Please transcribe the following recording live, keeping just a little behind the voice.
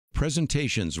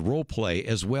presentations, role play,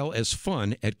 as well as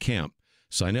fun at camp.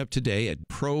 Sign up today at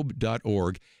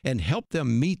probe.org and help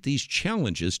them meet these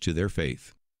challenges to their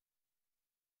faith.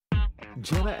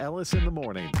 Jenna Ellis in the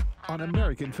morning on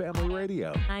American Family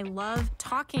Radio. I love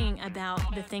talking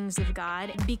about the things of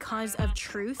God because of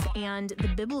truth and the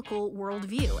biblical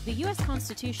worldview. The U.S.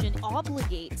 Constitution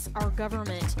obligates our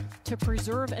government to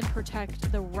preserve and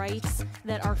protect the rights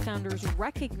that our founders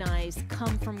recognize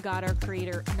come from God, our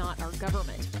Creator, not our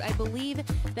government. I believe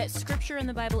that Scripture in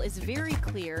the Bible is very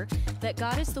clear that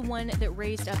God is the one that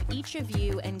raised up each of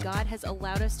you, and God has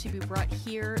allowed us to be brought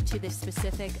here to this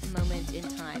specific moment in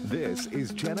time. This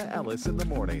is Jenna Ellis in the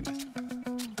morning.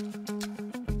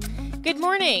 Good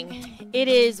morning. It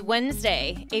is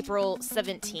Wednesday, April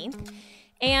 17th.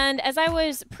 And as I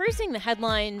was perusing the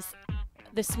headlines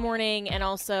this morning and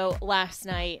also last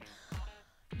night,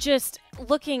 just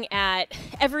looking at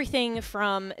everything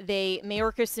from the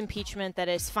Mayorkas impeachment that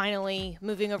is finally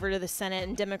moving over to the Senate,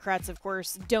 and Democrats, of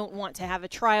course, don't want to have a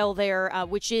trial there,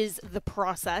 which is the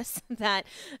process that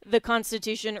the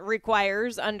Constitution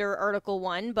requires under Article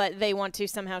 1, but they want to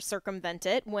somehow circumvent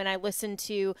it. When I listened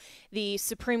to the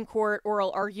Supreme Court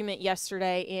oral argument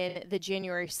yesterday in the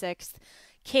January 6th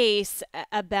case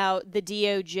about the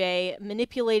DOJ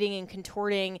manipulating and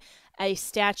contorting a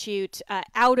statute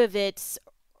out of its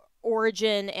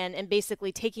origin and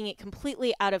basically taking it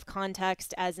completely out of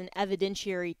context as an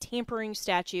evidentiary tampering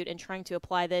statute and trying to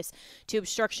apply this to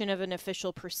obstruction of an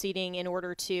official proceeding in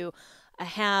order to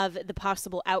have the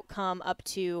possible outcome up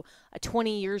to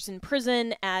 20 years in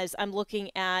prison. As I'm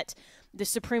looking at the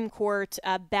Supreme Court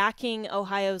backing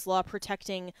Ohio's law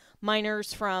protecting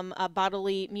minors from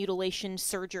bodily mutilation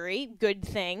surgery, good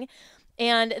thing.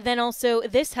 And then also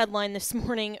this headline this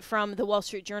morning from the Wall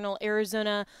Street Journal: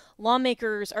 Arizona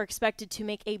lawmakers are expected to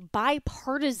make a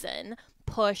bipartisan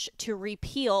push to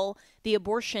repeal the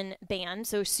abortion ban.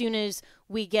 So as soon as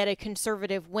we get a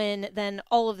conservative win, then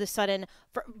all of a sudden,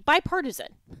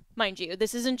 bipartisan, mind you,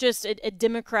 this isn't just a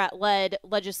Democrat-led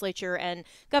legislature and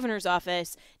governor's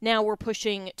office. Now we're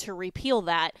pushing to repeal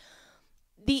that.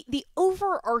 The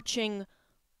overarching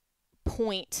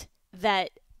point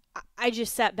that I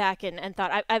just sat back and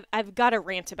thought, I've got to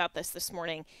rant about this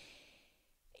morning,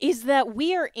 is that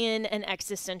we are in an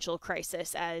existential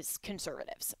crisis as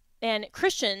conservatives. And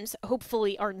Christians,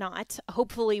 hopefully, are not.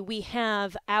 Hopefully, we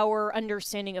have our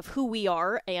understanding of who we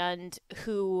are and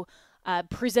who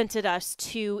presented us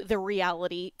to the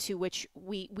reality to which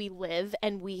we live.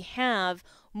 And we have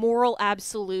moral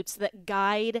absolutes that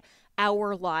guide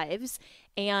our lives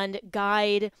and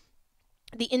guide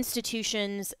the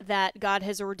institutions that God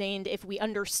has ordained if we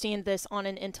understand this on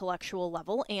an intellectual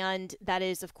level. And that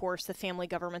is, of course, the family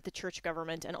government, the church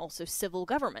government, and also civil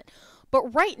government.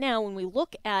 But right now, when we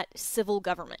look at civil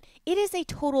government, it is a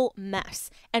total mess.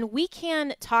 And we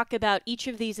can talk about each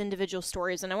of these individual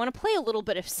stories. And I want to play a little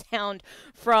bit of sound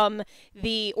from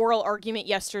the oral argument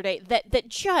yesterday that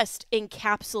just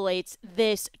encapsulates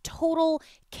this total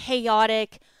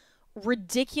chaotic,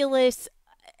 ridiculous,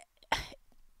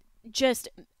 just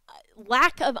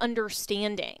lack of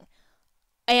understanding,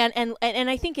 and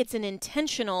I think it's an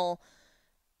intentional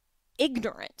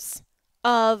ignorance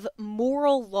of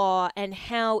moral law and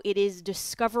how it is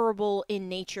discoverable in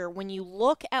nature when you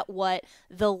look at what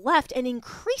the left and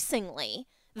increasingly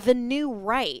the new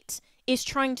right is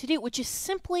trying to do, which is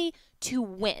simply to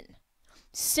win,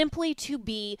 simply to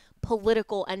be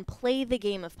political and play the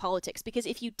game of politics. Because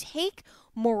if you take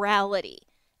morality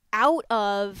out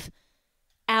of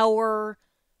our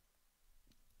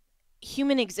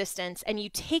human existence and you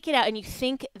take it out and you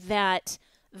think that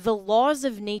the laws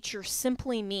of nature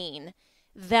simply mean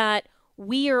that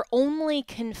we are only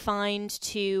confined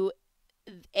to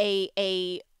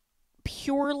a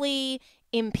purely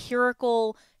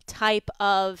empirical type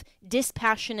of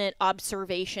dispassionate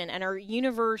observation, and our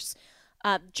universe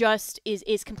just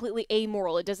is completely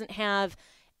amoral, it doesn't have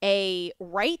a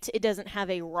right, it doesn't have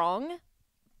a wrong,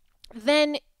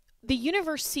 then the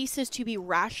universe ceases to be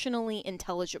rationally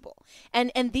intelligible.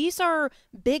 And these are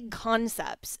big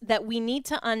concepts that we need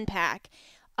to unpack.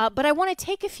 But I want to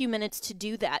take a few minutes to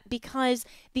do that, because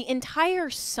the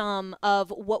entire sum of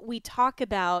what we talk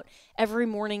about every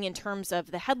morning in terms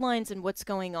of the headlines and what's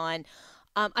going on,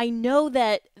 I know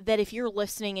that if you're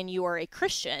listening and you are a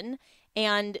Christian,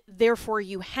 and therefore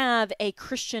you have a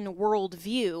Christian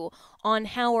worldview on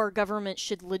how our government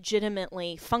should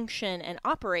legitimately function and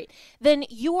operate, then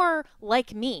you are,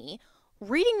 like me,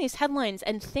 reading these headlines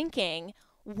and thinking,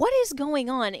 what is going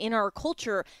on in our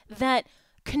culture that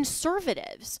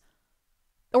conservatives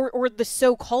or the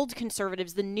so-called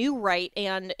conservatives, the new right,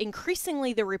 and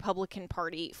increasingly the Republican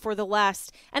Party for the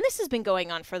last, and this has been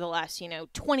going on for the last,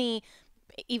 20,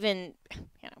 even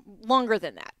longer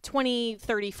than that, 20,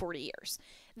 30, 40 years,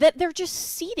 that they're just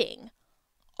ceding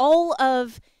all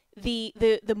of the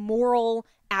moral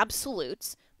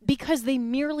absolutes because they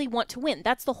merely want to win.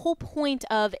 That's the whole point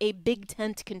of a big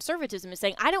tent conservatism, is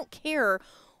saying, I don't care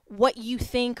what you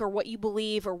think or what you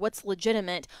believe or what's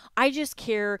legitimate. I just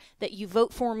care that you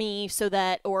vote for me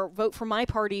or vote for my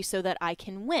party so that I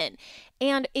can win.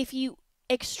 And if you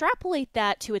extrapolate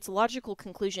that to its logical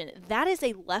conclusion, that is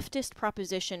a leftist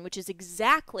proposition, which is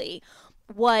exactly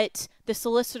what the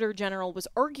Solicitor General was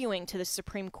arguing to the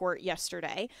Supreme Court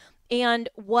yesterday, and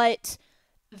what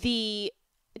the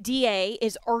DA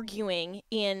is arguing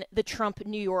in the Trump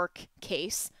New York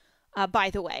case, by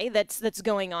the way, that's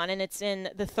going on, and it's in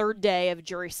the third day of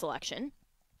jury selection,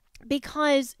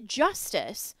 because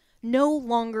justice no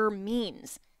longer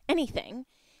means anything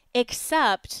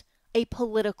except a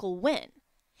political win.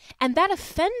 And that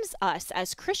offends us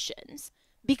as Christians,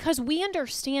 because we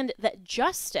understand that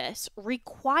justice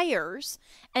requires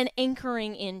an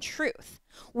anchoring in truth.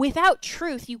 Without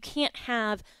truth, you can't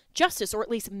have justice, or at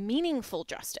least meaningful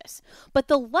justice. But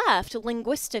the left,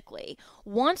 linguistically,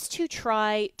 wants to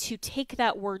try to take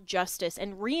that word justice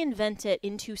and reinvent it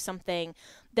into something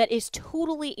that is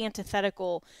totally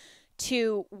antithetical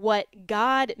to what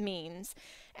God means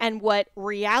and what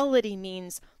reality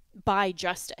means by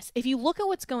justice. If you look at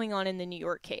what's going on in the New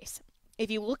York case, if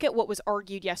you look at what was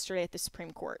argued yesterday at the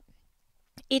Supreme Court,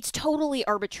 it's totally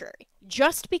arbitrary.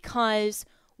 Just because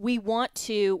we want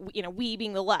to, we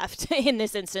being the left in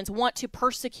this instance, want to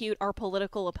persecute our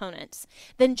political opponents,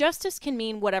 then justice can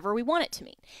mean whatever we want it to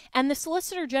mean. And the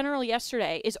Solicitor General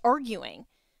yesterday is arguing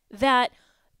that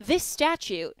this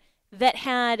statute that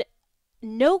had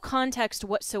no context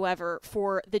whatsoever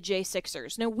for the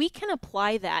J6ers, no, we can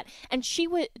apply that. And she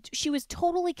was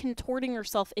totally contorting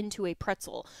herself into a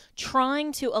pretzel,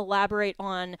 trying to elaborate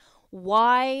on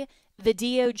why the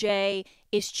DOJ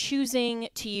is choosing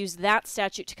to use that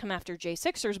statute to come after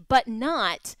J6ers, but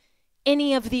not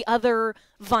any of the other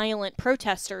violent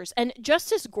protesters. And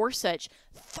Justice Gorsuch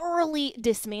thoroughly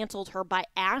dismantled her by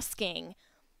asking,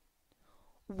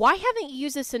 why haven't you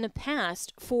used this in the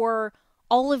past for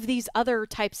all of these other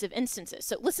types of instances?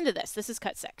 So listen to this. This is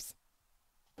cut 6.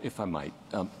 If I might.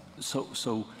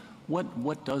 So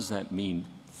what does that mean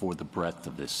for the breadth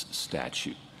of this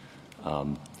statute?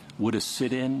 Would a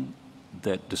sit-in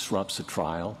that disrupts a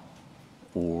trial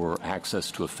or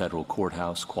access to a federal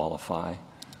courthouse qualify?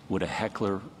 Would a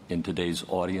heckler in today's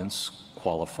audience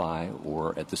qualify,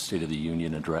 or at the State of the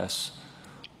Union address?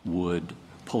 Would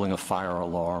pulling a fire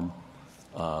alarm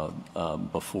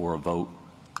before a vote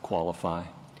qualify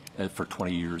for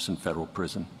 20 years in federal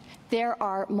prison? There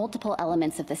are multiple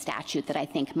elements of the statute that I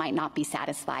think might not be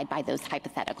satisfied by those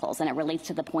hypotheticals, and it relates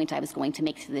to the point I was going to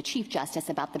make to the Chief Justice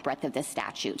about the breadth of this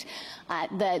statute.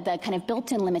 The kind of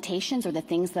built-in limitations, or the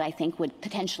things that I think would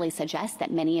potentially suggest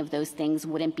that many of those things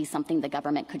wouldn't be something the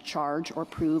government could charge or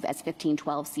prove as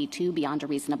 1512c2 beyond a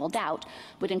reasonable doubt,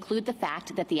 would include the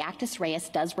fact that the actus reus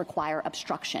does require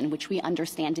obstruction, which we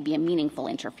understand to be a meaningful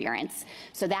interference.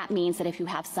 So that means that if you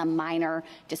have some minor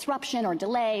disruption or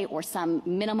delay or some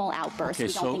minimal outburst, we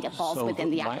don't think it falls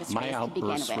within the actus reus to begin with.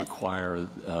 My outbursts require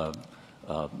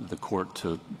the court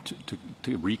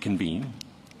to reconvene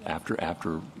after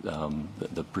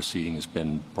the proceeding has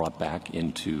been brought back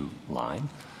into line,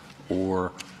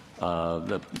 or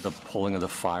the pulling of the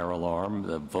fire alarm,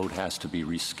 the vote has to be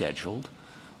rescheduled,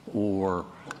 or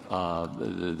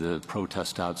the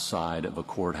protest outside of a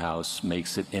courthouse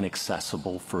makes it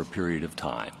inaccessible for a period of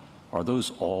time. Are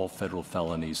those all federal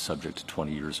felonies subject to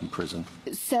 20 years in prison?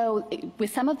 So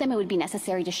with some of them, it would be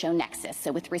necessary to show nexus.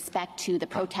 So with respect to the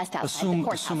protest outside the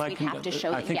courthouse, we'd have to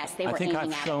show that, yes, they were aiming at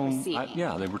the proceeding.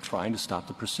 Yeah, they were trying to stop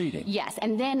the proceeding. Yes,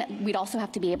 and then we'd also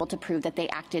have to be able to prove that they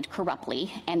acted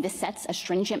corruptly, and this sets a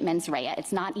stringent mens rea.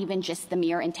 It's not even just the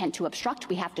mere intent to obstruct.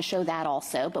 We have to show that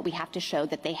also, but we have to show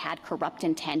that they had corrupt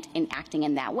intent in acting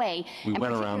in that way. We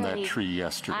went around that tree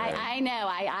yesterday. I know.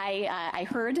 I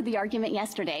heard the argument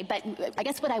yesterday, but I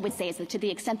guess what I would say is that to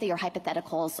the extent that your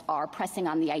hypotheticals are pressing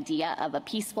on the idea of a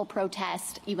peaceful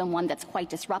protest, even one that's quite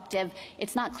disruptive,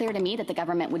 it's not clear to me that the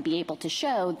government would be able to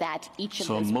show that each of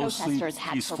those protesters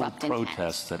had corrupt intent. So mostly peaceful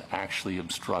protest that actually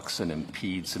obstructs and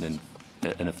impedes an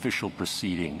official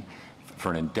proceeding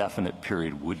for an indefinite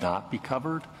period would not be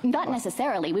covered? Not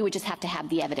necessarily. We would just have to have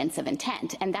the evidence of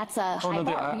intent, and that's a high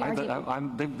bar.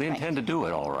 They intend to do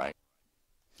it all right.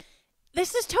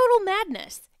 This is total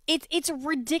madness. It's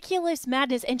ridiculous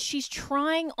madness, and she's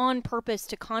trying on purpose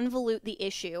to convolute the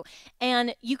issue,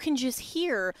 and you can just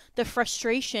hear the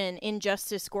frustration in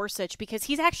Justice Gorsuch because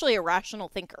he's actually a rational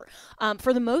thinker.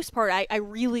 For the most part, I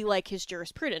really like his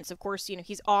jurisprudence. Of course,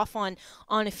 he's off on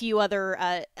a few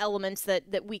other elements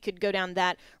that we could go down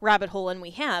that rabbit hole, and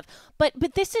we have. But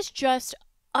this is just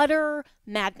utter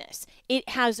madness. It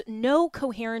has no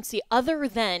coherency other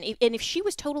than, and if she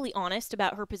was totally honest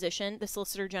about her position, the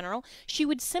Solicitor General, she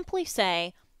would simply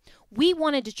say, we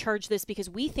wanted to charge this because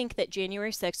we think that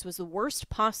January 6th was the worst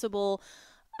possible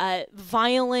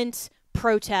violent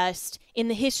protest in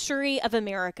the history of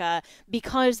America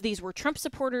because these were Trump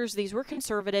supporters, these were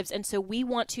conservatives, and so we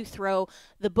want to throw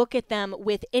the book at them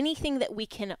with anything that we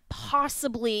can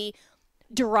possibly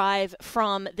derive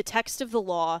from the text of the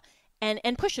law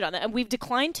and push it on them. And we've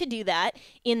declined to do that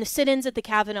in the sit-ins at the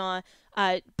Kavanaugh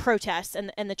protests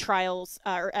and the trials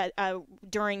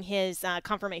during his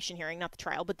confirmation hearing, not the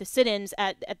trial, but the sit-ins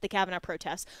at the Kavanaugh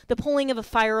protests, the pulling of a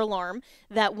fire alarm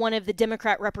that one of the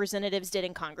Democrat representatives did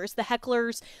in Congress, the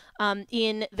hecklers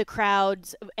in the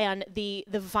crowds, and the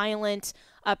violent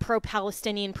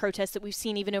pro-Palestinian protests that we've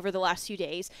seen even over the last few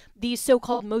days, these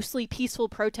so-called mostly peaceful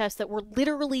protests that were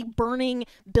literally burning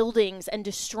buildings and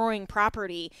destroying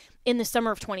property in the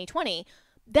summer of 2020,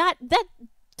 that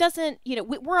doesn't,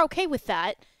 we're okay with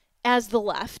that as the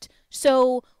left.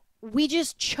 So we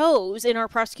just chose in our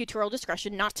prosecutorial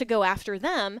discretion not to go after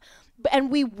them,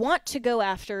 and we want to go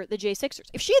after the J6ers.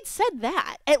 If she had said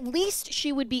that, at least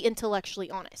she would be intellectually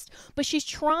honest. But she's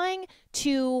trying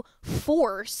to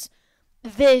force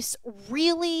this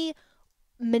really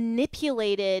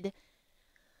manipulated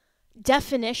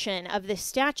definition of this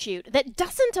statute that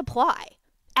doesn't apply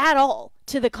at all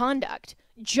to the conduct,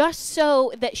 just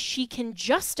so that she can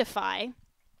justify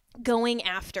going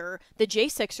after the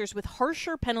J6ers with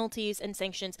harsher penalties and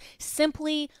sanctions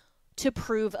simply to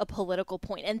prove a political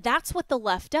point. And that's what the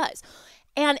left does.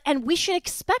 And we should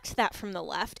expect that from the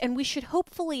left, and we should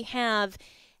hopefully have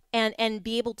and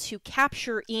be able to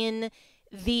capture in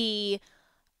the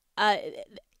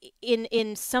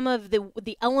in some of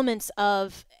the elements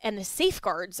of and the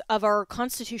safeguards of our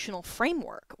constitutional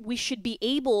framework. We should be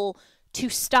able to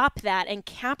stop that and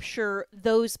capture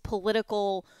those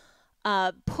political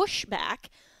pushback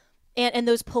and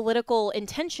those political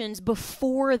intentions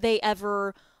before they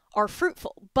ever are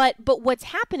fruitful. But what's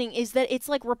happening is that it's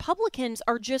like Republicans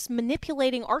are just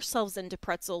manipulating ourselves into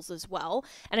pretzels as well.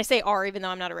 And I say are, even though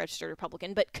I'm not a registered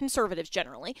Republican, but conservatives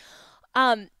generally.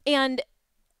 And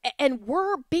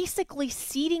we're basically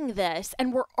seeding this,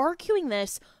 and we're arguing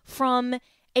this from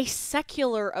a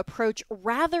secular approach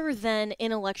rather than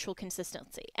intellectual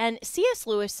consistency. And C.S.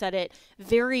 Lewis said it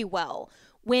very well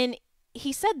when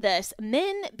he said this: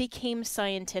 men became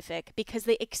scientific because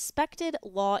they expected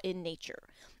law in nature.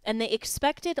 And they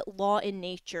expected law in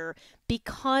nature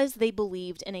because they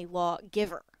believed in a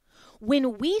lawgiver.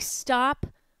 When we stop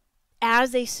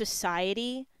as a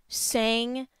society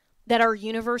saying that our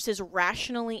universe is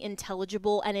rationally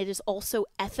intelligible and it is also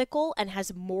ethical and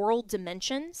has moral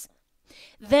dimensions,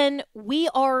 then we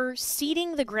are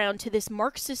ceding the ground to this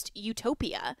Marxist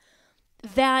utopia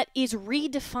that is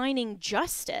redefining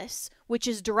justice, which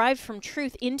is derived from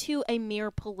truth, into a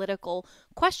mere political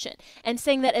question, and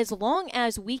saying that as long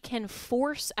as we can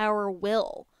force our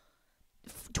will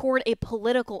toward a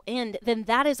political end, then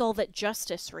that is all that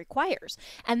justice requires.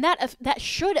 And that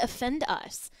should offend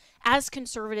us as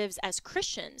conservatives, as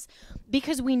Christians,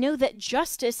 because we know that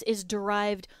justice is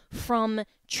derived from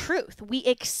truth. We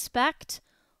expect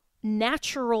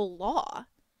natural law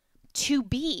to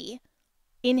be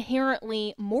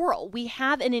inherently moral. We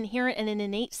have an inherent and an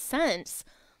innate sense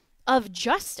of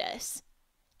justice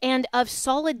and of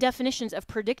solid definitions of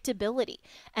predictability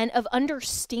and of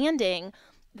understanding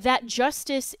that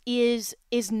justice is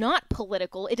not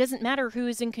political. It doesn't matter who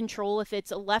is in control, if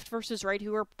it's left versus right,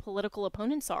 who our political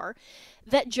opponents are,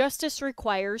 that justice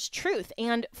requires truth.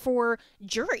 And for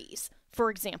juries, for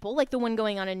example, like the one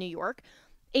going on in New York,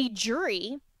 a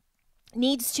jury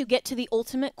needs to get to the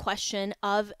ultimate question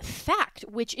of fact,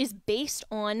 which is based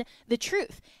on the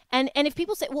truth. And if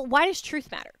people say, well, why does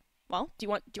truth matter? Well, do you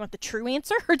want the true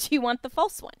answer or do you want the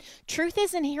false one? Truth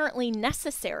is inherently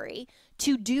necessary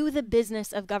to do the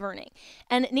business of governing.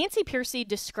 And Nancy Pearcey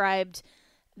described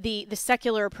the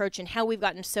secular approach and how we've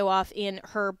gotten so off in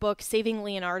her book, Saving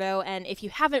Leonardo. And if you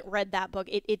haven't read that book,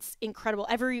 it's incredible.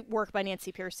 Every work by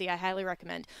Nancy Pearcey, I highly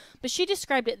recommend. But she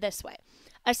described it this way.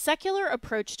 A secular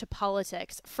approach to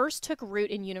politics first took root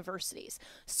in universities.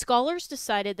 Scholars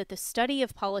decided that the study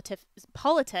of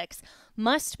politics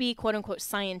must be, quote unquote,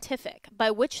 scientific,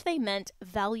 by which they meant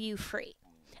value-free.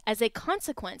 As a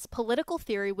consequence, political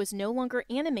theory was no longer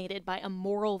animated by a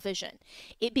moral vision.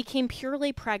 It became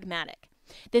purely pragmatic.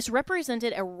 This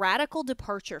represented a radical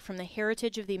departure from the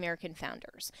heritage of the American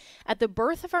founders. At the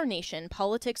birth of our nation,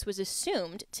 politics was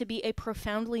assumed to be a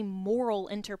profoundly moral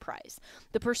enterprise,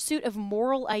 the pursuit of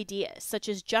moral ideas such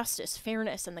as justice,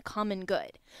 fairness, and the common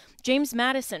good. James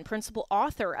Madison, principal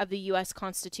author of the U.S.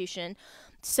 Constitution,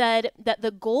 said that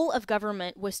the goal of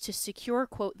government was to secure,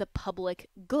 quote, the public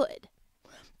good.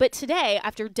 But today,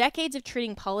 after decades of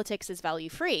treating politics as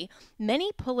value-free, many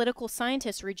political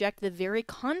scientists reject the very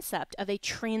concept of a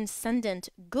transcendent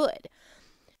good,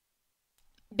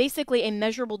 basically a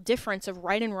measurable difference of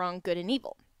right and wrong, good and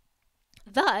evil.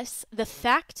 Thus, the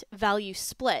fact-value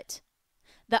split,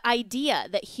 the idea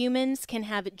that humans can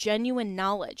have genuine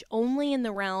knowledge only in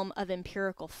the realm of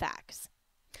empirical facts.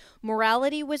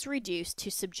 Morality was reduced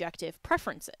to subjective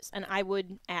preferences, and I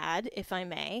would add, if I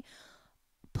may,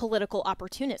 political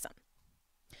opportunism.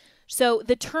 So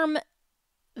the term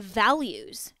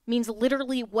values means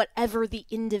literally whatever the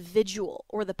individual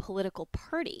or the political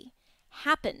party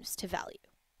happens to value.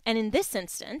 And in this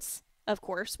instance, of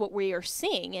course, what we are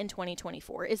seeing in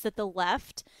 2024 is that the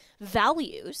left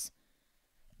values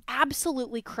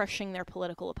absolutely crushing their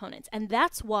political opponents. And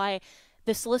that's why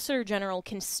the Solicitor General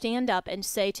can stand up and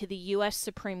say to the U.S.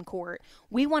 Supreme Court,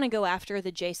 we want to go after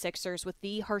the J6ers with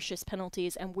the harshest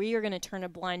penalties, and we are going to turn a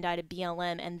blind eye to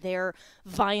BLM and their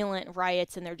violent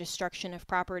riots and their destruction of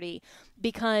property,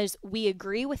 because we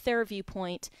agree with their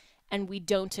viewpoint and we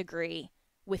don't agree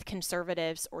with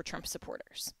conservatives or Trump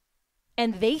supporters.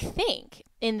 And they think,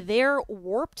 in their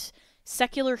warped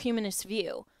secular humanist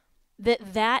view,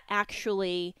 that that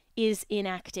actually is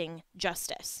enacting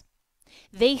justice.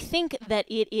 They think that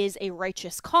it is a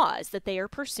righteous cause that they are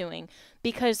pursuing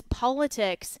because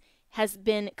politics has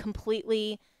been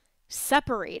completely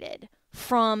separated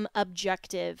from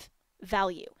objective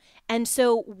value. And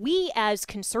so we as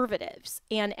conservatives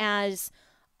and as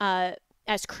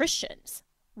Christians,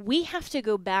 we have to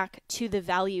go back to the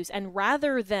values, and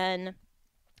rather than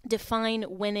define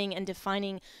winning and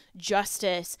defining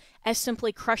justice as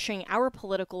simply crushing our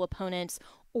political opponents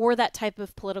or that type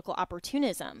of political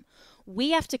opportunism,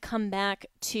 we have to come back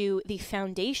to the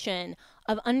foundation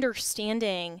of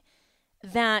understanding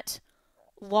that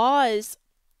laws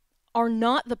are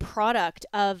not the product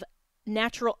of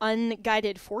natural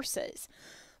unguided forces,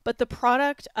 but the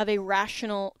product of a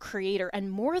rational creator, and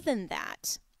more than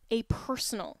that, a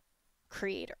personal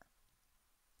creator.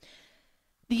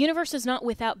 The universe is not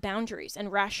without boundaries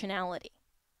and rationality.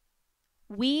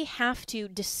 We have to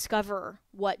discover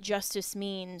what justice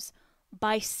means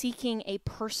by seeking a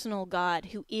personal God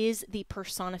who is the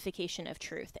personification of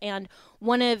truth. And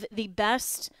one of the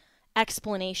best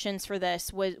explanations for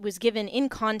this was given in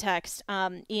context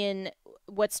in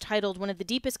what's titled One of the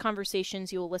Deepest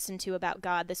Conversations You Will Listen to About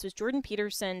God. This was Jordan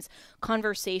Peterson's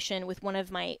conversation with one of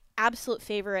my absolute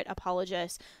favorite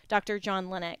apologists, Dr. John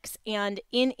Lennox. And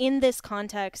in this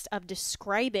context of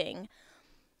describing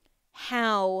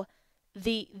how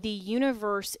the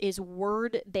universe is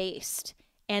word-based,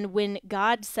 and when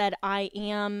God said, I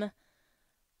am,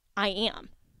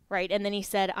 right? And then he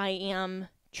said, I am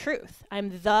truth.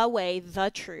 I'm the way,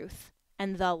 the truth,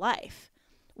 and the life.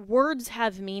 Words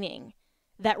have meaning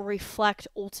that reflect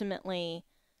ultimately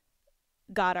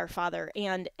God our Father.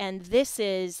 And this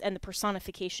is, and the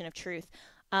personification of truth.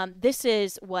 This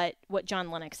is what John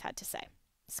Lennox had to say.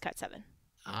 It's cut 7.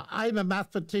 I'm a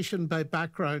mathematician by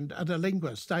background and a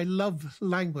linguist. I love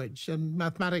language, and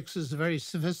mathematics is a very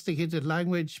sophisticated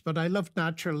language, but I love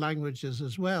natural languages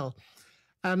as well.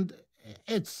 And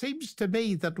it seems to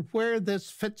me that where this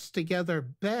fits together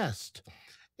best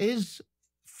is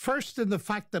first in the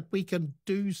fact that we can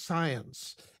do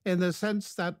science, in the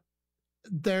sense that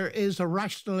there is a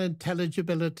rational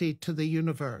intelligibility to the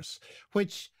universe,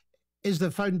 which is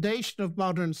the foundation of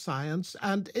modern science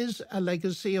and is a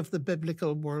legacy of the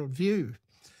biblical worldview.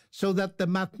 So that the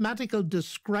mathematical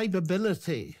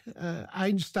describability,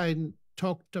 Einstein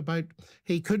talked about,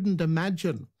 he couldn't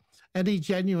imagine any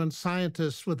genuine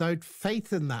scientist without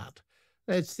faith in that.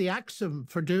 It's the axiom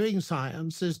for doing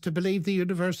science is to believe the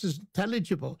universe is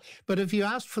intelligible. But if you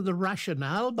ask for the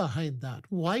rationale behind that,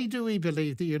 why do we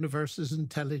believe the universe is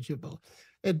intelligible?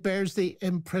 It bears the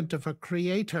imprint of a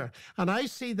creator. And I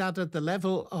see that at the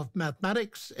level of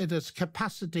mathematics, in its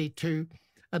capacity to,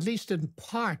 at least in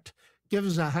part, give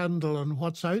us a handle on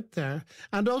what's out there.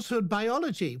 And also in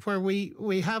biology, where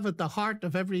we have at the heart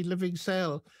of every living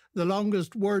cell the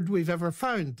longest word we've ever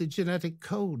found, the genetic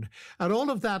code. And all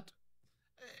of that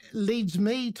leads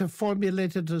me to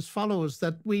formulate it as follows,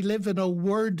 that we live in a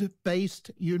word-based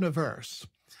universe.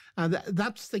 And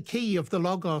that's the key of the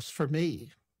Logos for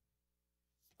me.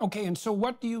 Okay, and so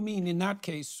what do you mean in that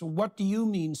case? So what do you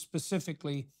mean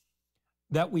specifically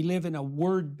that we live in a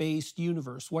word-based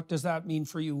universe? What does that mean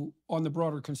for you on the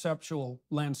broader conceptual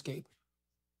landscape?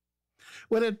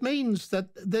 Well, it means that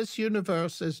this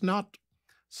universe is not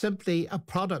simply a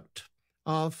product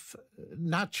of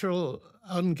natural,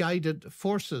 unguided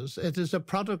forces. It is a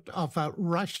product of a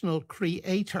rational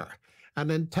creator,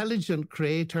 an intelligent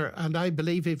creator, and I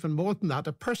believe even more than that,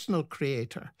 a personal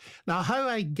creator. Now, how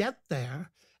I get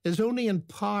there is only in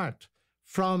part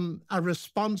from a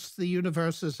response to the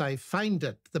universe as I find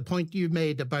it, the point you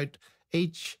made about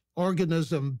each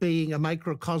organism being a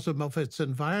microcosm of its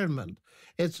environment.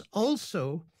 It's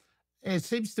also, it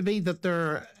seems to me that there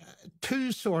are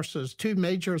two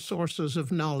major sources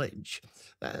of knowledge.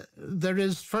 There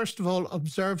is, first of all,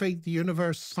 observing the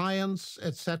universe, science,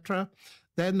 etc.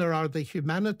 Then there are the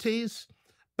humanities,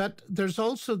 but there's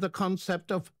also the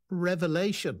concept of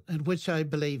revelation, in which I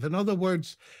believe. In other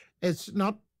words, it's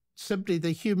not simply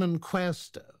the human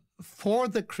quest for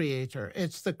the creator,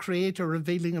 it's the creator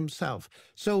revealing himself.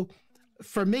 So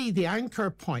for me, the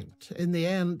anchor point in the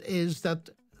end is that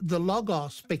the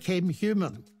Logos became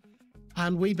human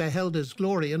and we beheld his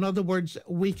glory. In other words,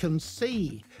 we can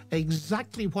see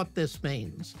exactly what this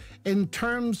means in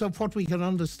terms of what we can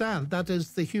understand. That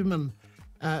is the human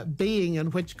being in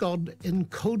which God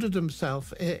encoded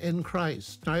himself in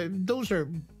Christ. Now, those are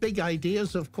big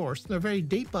ideas, of course. They're very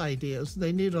deep ideas.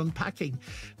 They need unpacking.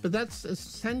 But that's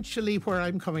essentially where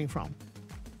I'm coming from.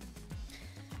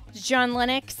 John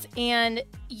Lennox, and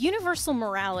universal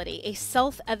morality, a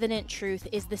self-evident truth,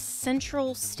 is the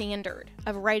central standard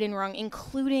of right and wrong,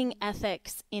 including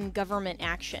ethics in government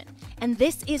action. And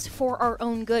this is for our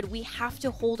own good. We have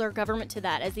to hold our government to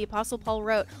that. As the Apostle Paul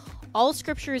wrote, all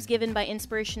scripture is given by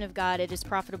inspiration of God. It is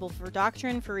profitable for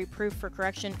doctrine, for reproof, for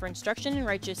correction, for instruction in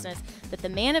righteousness, that the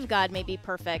man of God may be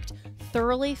perfect,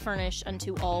 thoroughly furnished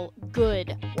unto all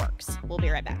good works. We'll be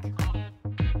right back.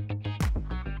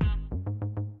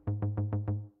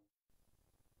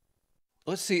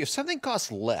 Let's see, if something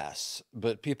costs less,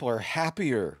 but people are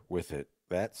happier with it,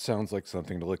 that sounds like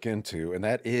something to look into, and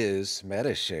that is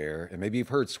MediShare. And maybe you've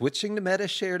heard switching to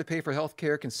MediShare to pay for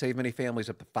healthcare can save many families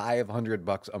up to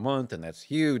 $500 a month, and that's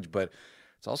huge, but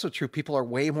it's also true people are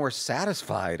way more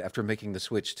satisfied after making the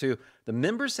switch too. The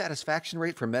member satisfaction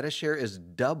rate for MediShare is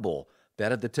double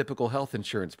that of the typical health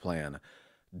insurance plan.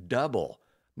 Double.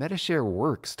 MediShare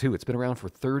works, too. It's been around for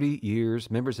 30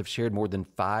 years. Members have shared more than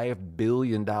 $5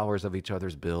 billion of each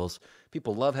other's bills.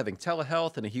 People love having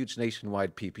telehealth and a huge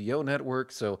nationwide PPO network.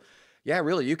 So, yeah,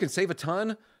 really, you can save a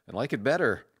ton and like it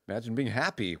better. Imagine being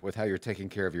happy with how you're taking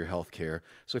care of your health care.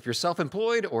 So if you're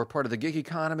self-employed or part of the gig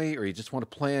economy, or you just want a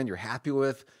plan you're happy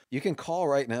with, you can call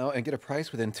right now and get a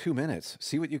price within 2 minutes.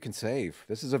 See what you can save.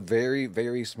 This is a very,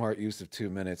 very smart use of 2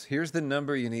 minutes. Here's the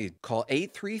number you need. Call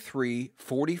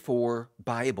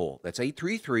 833-44-BIBLE. That's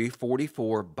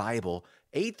 833-44-BIBLE.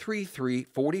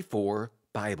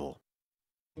 833-44-BIBLE.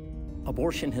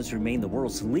 Abortion has remained the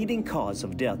world's leading cause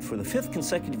of death for the 5th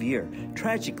consecutive year.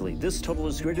 Tragically, this total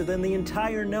is greater than the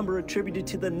entire number attributed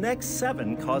to the next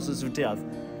 7 causes of death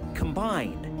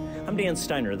combined. I'm Dan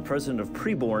Steiner, the president of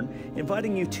Preborn,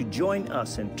 inviting you to join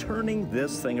us in turning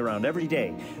this thing around every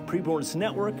day. Preborn's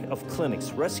network of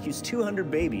clinics rescues 200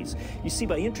 babies. You see,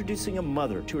 by introducing a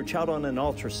mother to her child on an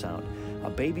ultrasound, a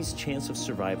baby's chance of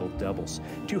survival doubles.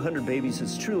 200 babies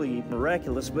is truly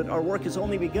miraculous, but our work has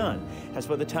only begun, as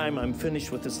by the time I'm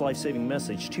finished with this life-saving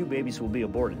message, 2 babies will be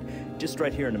aborted, just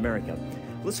right here in America.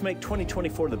 Let's make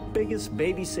 2024 the biggest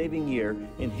baby-saving year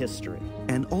in history.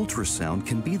 An ultrasound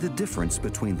can be the difference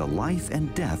between the life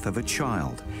and death of a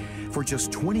child. For just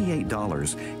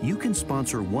 $28, you can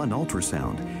sponsor 1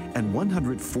 ultrasound, and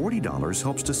 $140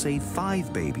 helps to save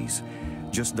 5 babies.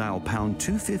 Just dial pound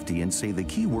 250 and say the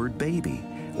keyword baby,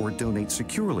 or donate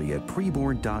securely at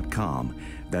preborn.com.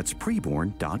 That's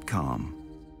preborn.com.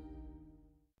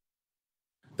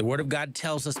 The Word of God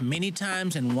tells us many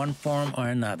times in one form or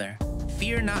another,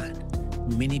 fear not.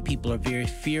 Many people are very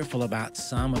fearful about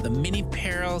some of the many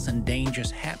perils and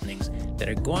dangerous happenings that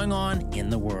are going on in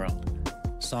the world.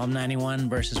 Psalm 91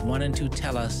 verses 1 and 2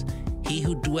 tell us, he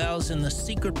who dwells in the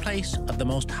secret place of the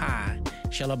Most High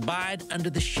shall abide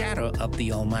under the shadow of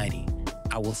the Almighty.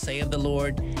 I will say of the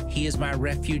Lord, he is my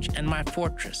refuge and my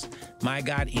fortress. My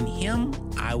God, in him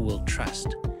I will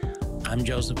trust. I'm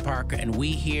Joseph Parker, and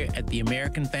we here at the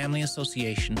American Family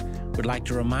Association would like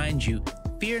to remind you,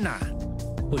 fear not,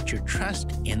 put your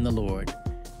trust in the Lord.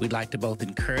 We'd like to both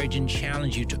encourage and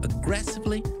challenge you to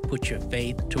aggressively put your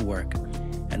faith to work.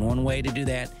 And one way to do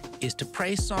that is to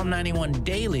pray Psalm 91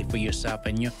 daily for yourself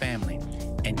and your family.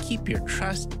 and keep your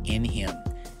trust in Him.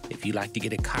 If you'd like to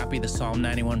get a copy of the Psalm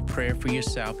 91 prayer for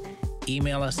yourself,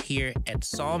 email us here at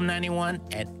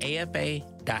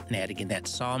psalm91@afa.net. Again,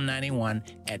 that's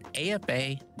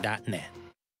psalm91@afa.net.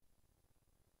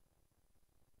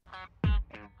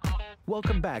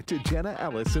 Welcome back to Jenna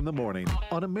Ellis in the Morning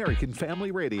on American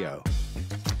Family Radio.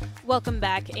 Welcome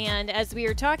back. And as we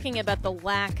are talking about the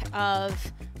lack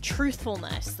of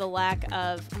truthfulness, the lack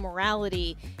of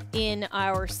morality in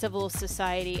our civil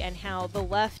society, and how the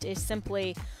left is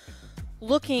simply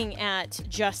looking at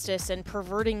justice and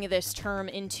perverting this term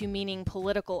into meaning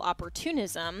political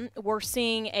opportunism, we're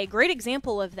seeing a great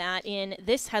example of that in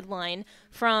this headline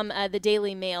from the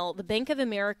Daily Mail. The Bank of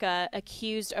America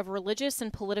accused of religious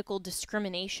and political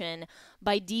discrimination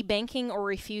by debanking or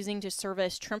refusing to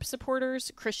service Trump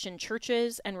supporters, Christian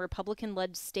churches, and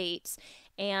Republican-led states.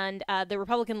 And the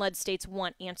Republican-led states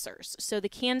want answers. So the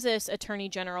Kansas Attorney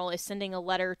General is sending a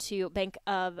letter to Bank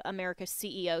of America's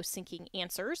CEO seeking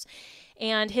answers.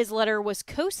 And his letter was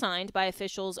co-signed by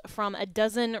officials from a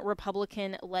dozen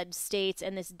Republican-led states.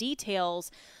 And this details,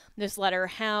 this letter,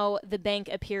 how the bank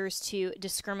appears to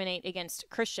discriminate against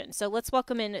Christians. So let's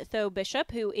welcome in Tho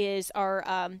Bishop, who is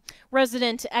our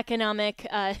resident economic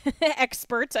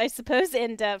expert, I suppose,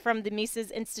 and from the Mises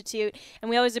Institute. And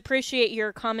we always appreciate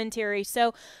your commentary.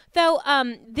 So, Tho,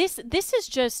 this is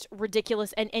just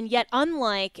ridiculous, and yet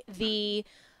unlike the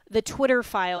Twitter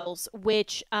files,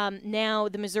 which now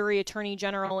the Missouri Attorney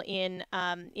General in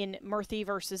Murphy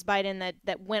versus Biden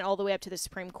that went all the way up to the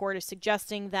Supreme Court is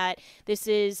suggesting that this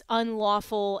is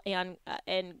unlawful and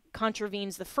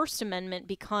contravenes the First Amendment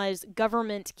because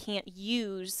government can't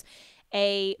use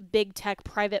a big tech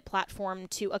private platform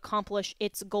to accomplish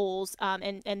its goals,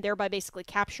 and thereby basically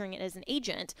capturing it as an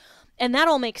agent. And that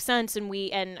all makes sense,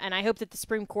 and I hope that the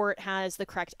Supreme Court has the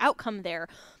correct outcome there.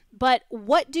 But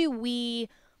what do we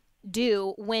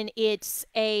do when it's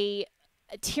a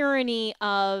tyranny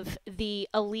of the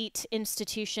elite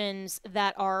institutions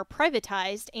that are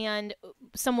privatized, and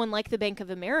someone like the Bank of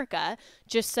America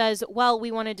just says, well,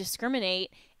 we want to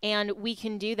discriminate and we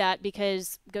can do that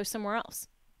because go somewhere else?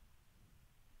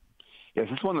 Yes,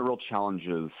 this is one of the real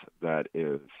challenges that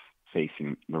is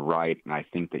facing the right, and I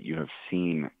think that you have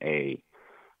seen an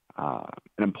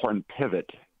important pivot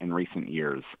in recent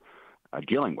years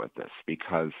dealing with this,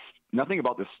 because nothing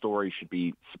about this story should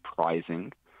be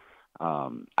surprising.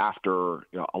 After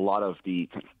a lot of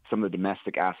some of the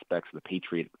domestic aspects of the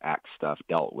Patriot Act stuff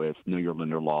dealt with know your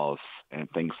lender laws and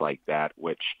things like that,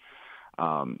 which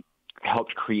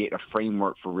helped create a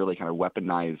framework for really kind of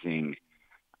weaponizing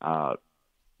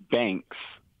banks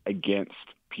against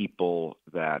people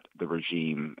that the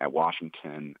regime at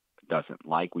Washington doesn't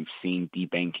like. We've seen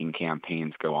debanking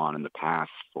campaigns go on in the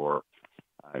past for,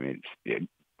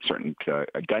 certain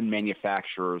gun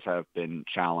manufacturers have been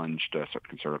challenged, certain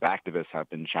conservative activists have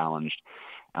been challenged,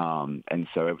 and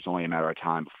so it was only a matter of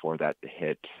time before that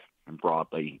hit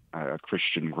broadly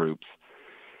Christian groups.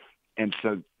 And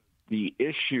so the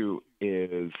issue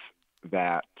is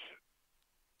that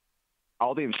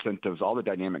all the incentives, all the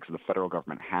dynamics that the federal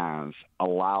government has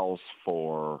allows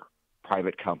for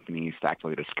private companies to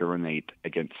actually discriminate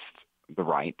against the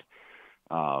right.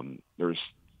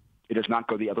 It does not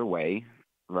go the other way,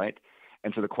 right?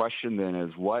 And so the question then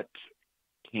is, what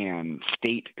can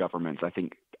state governments? I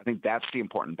think that's the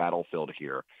important battlefield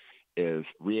here, is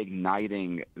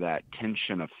reigniting that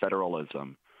tension of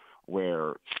federalism,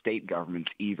 where state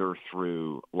governments, either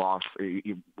through laws,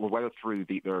 or whether through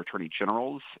their attorney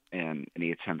generals and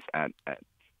any attempts at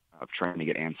trying to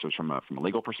get answers from a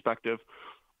legal perspective,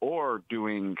 or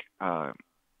doing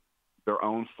their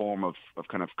own form of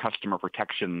kind of customer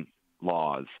protection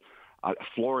laws.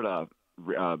 Florida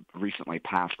recently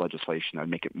passed legislation that would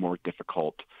make it more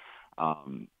difficult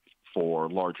for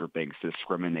larger banks to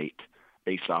discriminate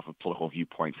based off of political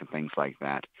viewpoints and things like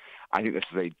that. I think this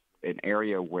is an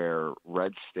area where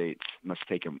red states must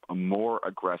take a more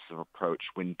aggressive approach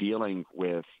when dealing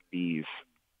with these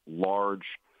large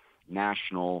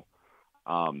national,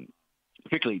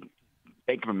 particularly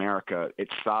Bank of America.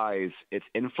 Its size, its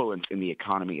influence in the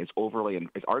economy is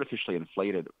artificially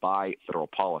inflated by federal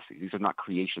policy. These are not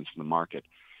creations from the market.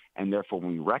 And therefore,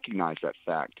 when we recognize that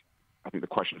fact, I think the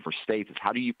question for states is,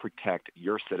 how do you protect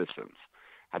your citizens?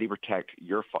 How do you protect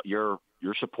your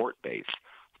support base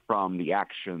from the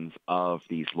actions of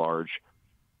these large,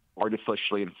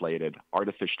 artificially inflated,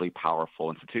 artificially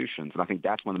powerful institutions? And I think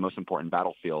that's one of the most important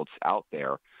battlefields out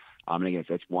there. And again,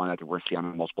 it's one that we're seeing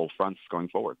on multiple fronts going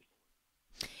forward.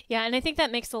 Yeah, and I think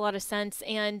that makes a lot of sense.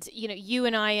 And, you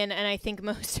and I think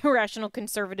most rational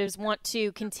conservatives want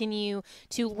to continue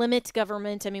to limit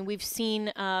government. I mean, we've seen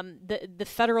the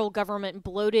federal government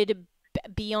bloated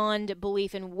beyond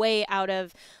belief and way out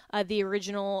of the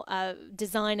original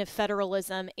design of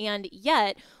federalism. And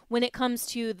yet, when it comes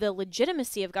to the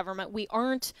legitimacy of government, we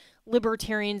aren't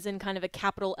libertarians in kind of a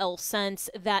capital L sense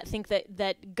that think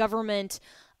that government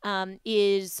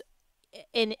is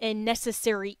a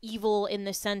necessary evil in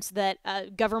the sense that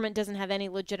government doesn't have any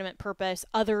legitimate purpose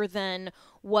other than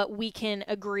what we can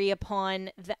agree upon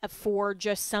for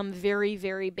just some very,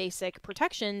 very basic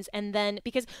protections. And then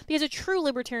because a true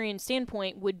libertarian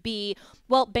standpoint would be,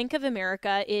 well, Bank of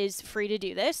America is free to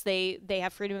do this. They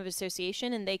have freedom of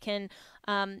association, and they can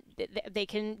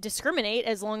discriminate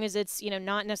as long as it's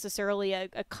not necessarily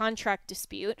a contract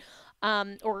dispute.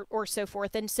 Or so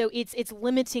forth. And so it's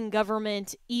limiting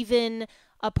government even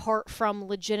apart from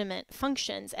legitimate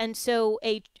functions. And so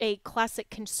a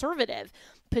classic conservative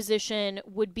position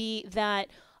would be that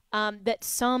that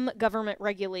some government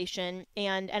regulation,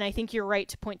 and I think you're right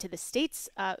to point to the states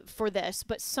for this,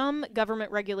 but some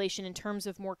government regulation in terms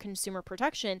of more consumer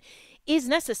protection is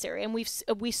necessary. And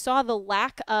we saw the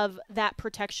lack of that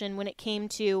protection when it came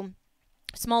to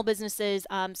small businesses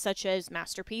such as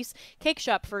Masterpiece Cake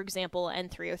Shop, for example,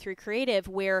 and 303 Creative,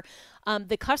 where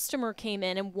the customer came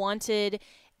in and wanted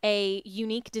a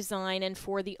unique design and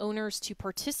for the owners to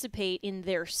participate in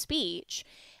their speech.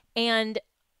 And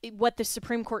what the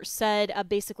Supreme Court said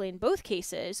basically in both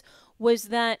cases was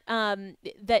that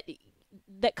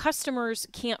that customers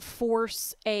can't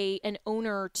force an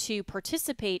owner to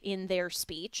participate in their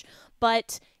speech,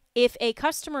 but if a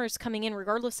customer is coming in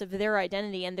regardless of their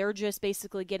identity and they're just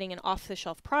basically getting an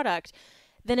off-the-shelf product,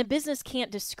 then a business can't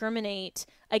discriminate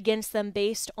against them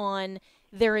based on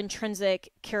their intrinsic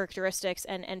characteristics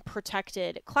and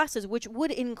protected classes, which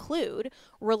would include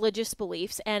religious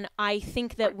beliefs. And I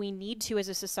think that we need to, as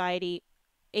a society,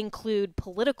 include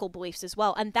political beliefs as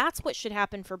well. And that's what should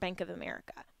happen for Bank of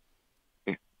America.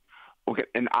 Okay,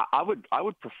 and I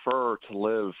would prefer to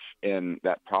live in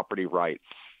that property rights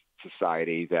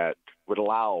society that would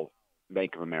allow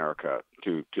Bank of America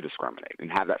to discriminate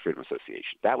and have that freedom of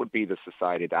association. That would be the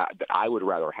society that I would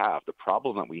rather have. The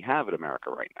problem that we have in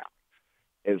America right now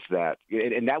is that,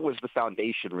 and that was the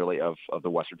foundation really of the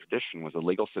Western tradition, was a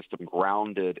legal system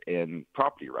grounded in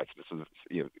property rights. This was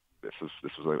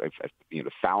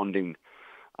the founding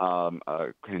kind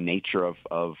of nature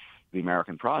of the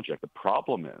American project. The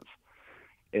problem is,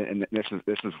 and this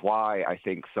is why I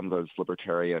think some of those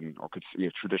libertarian or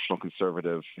traditional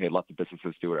conservative, hey, let the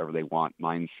businesses do whatever they want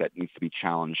mindset needs to be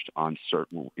challenged on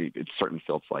certain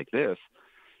fields like this.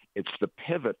 It's the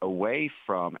pivot away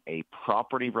from a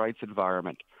property rights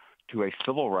environment to a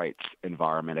civil rights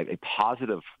environment, a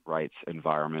positive rights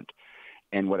environment.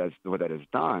 And what that has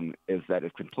done is that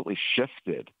it's completely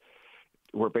shifted,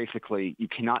 where basically you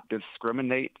cannot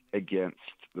discriminate against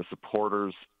the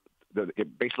supporters,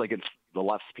 basically against the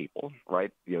left's people,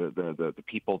 right? The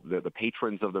people, the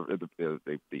patrons of the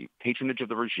patronage of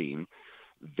the regime.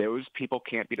 Those people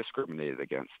can't be discriminated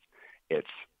against. It's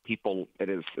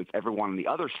everyone on the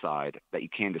other side that you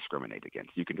can discriminate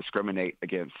against. You can discriminate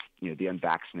against the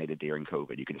unvaccinated during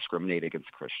COVID. You can discriminate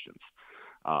against Christians.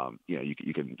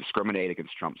 You can discriminate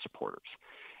against Trump supporters.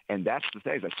 And that's the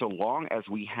thing, that so long as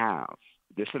we have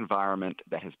this environment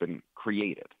that has been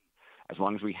created, as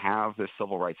long as we have this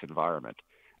civil rights environment,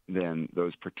 then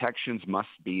those protections must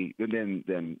be,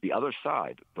 then the other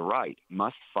side, the right,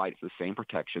 must fight for the same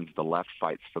protections the left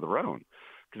fights for their own.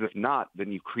 Because if not,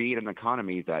 then you create an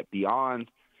economy that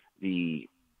beyond beyond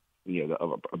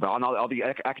all the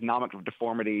economic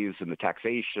deformities and the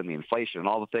taxation, the inflation, and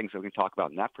all the things that we can talk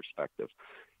about in that perspective,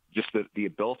 just the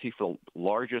ability for the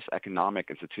largest economic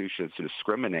institutions to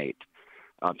discriminate,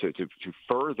 to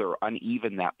further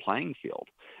uneven that playing field,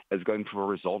 is going to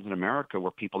result in America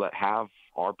where people that have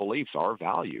our beliefs, our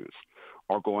values,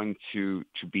 are going to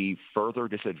be further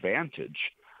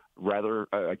disadvantaged rather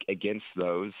against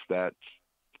those that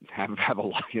have a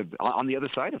lot on the other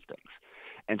side of things.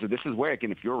 And so this is where,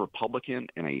 again, if you're a Republican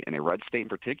in a red state in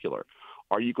particular,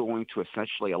 are you going to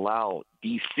essentially allow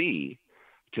D.C.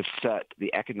 to set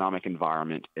the economic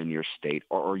environment in your state,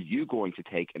 or are you going to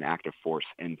take an active force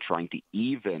in trying to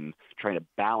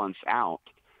balance out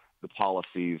the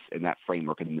policies in that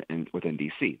framework within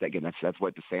D.C.? Again, that's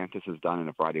what DeSantis has done in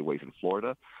a variety of ways in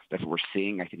Florida. That's what we're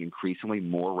seeing, I think, increasingly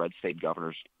more red state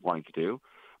governors wanting to do.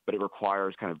 But it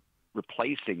requires kind of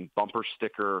replacing bumper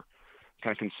sticker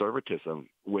kind of conservatism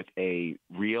with a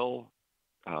real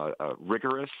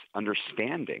rigorous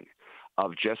understanding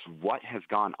of just what has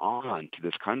gone on to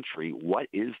this country, what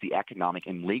is the economic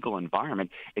and legal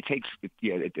environment. It takes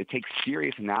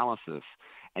serious analysis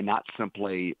and not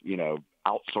simply,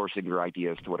 outsourcing your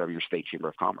ideas to whatever your state chamber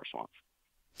of commerce wants.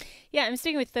 Yeah, I'm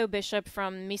speaking with Tho Bishop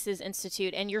from Mises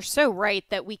Institute, and you're so right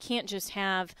that we can't just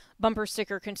have bumper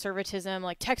sticker conservatism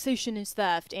like taxation is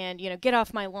theft and, get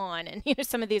off my lawn and,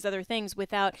 some of these other things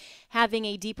without having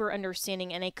a deeper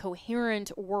understanding and a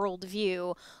coherent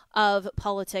worldview of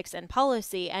politics and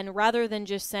policy. And rather than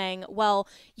just saying, well,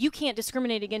 you can't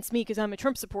discriminate against me because I'm a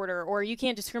Trump supporter, or you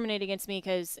can't discriminate against me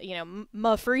because,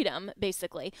 my freedom,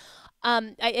 basically.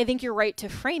 I think you're right to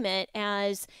frame it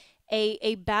as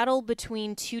a battle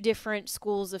between two different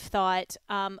schools of thought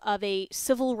of a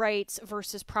civil rights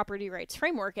versus property rights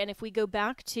framework. And if we go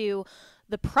back to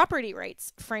the property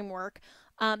rights framework,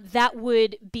 that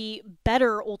would be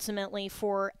better ultimately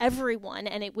for everyone,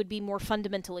 and it would be more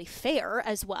fundamentally fair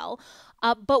as well.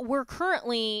 But we're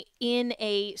currently in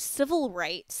a civil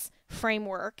rights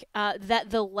framework that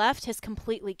the left has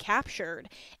completely captured.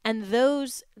 And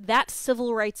that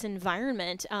civil rights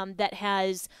environment that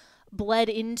has bled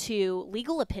into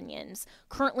legal opinions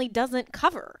currently doesn't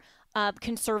cover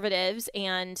conservatives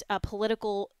and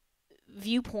political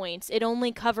viewpoints. It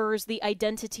only covers the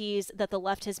identities that the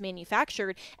left has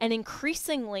manufactured, and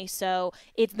increasingly so,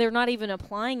 they're not even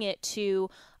applying it to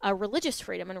religious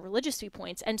freedom and religious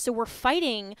viewpoints. And so we're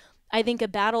fighting, I think, a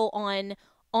battle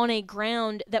on a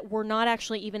ground that we're not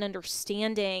actually even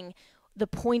understanding the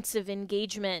points of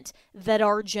engagement that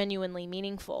are genuinely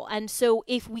meaningful. And so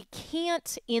if we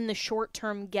can't in the short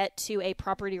term get to a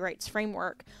property rights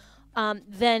framework,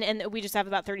 then, and we just have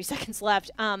about 30 seconds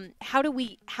left, how do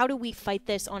we fight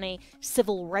this on a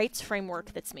civil rights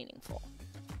framework that's meaningful?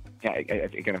 Yeah,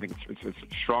 again, I think it's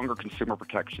stronger consumer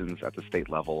protections at the state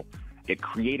level.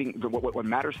 What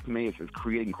matters to me is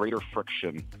creating greater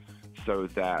friction so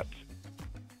that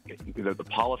the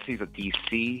policies of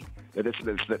D.C.,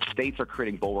 that states are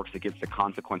creating bulwarks against the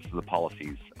consequences of the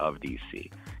policies of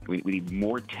D.C. We need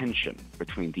more tension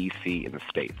between D.C. and the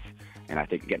states. And I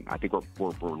think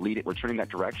we're turning that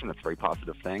direction. That's a very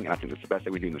positive thing. And I think that's the best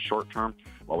thing we do in the short term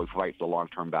while we fight the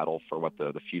long-term battle for what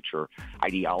the future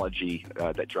ideology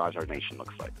that drives our nation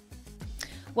looks like.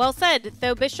 Well said,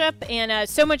 Tho Bishop, and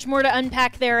so much more to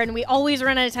unpack there, and we always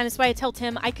run out of time. That's why I tell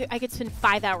Tim I could spend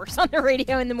 5 hours on the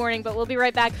radio in the morning, but we'll be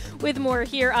right back with more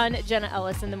here on Jenna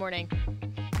Ellis in the Morning.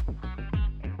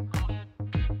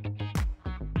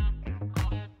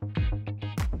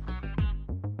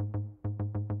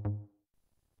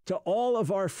 To all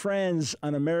of our friends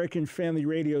on American Family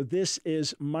Radio, this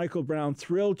is Michael Brown,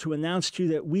 thrilled to announce to you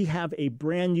that we have a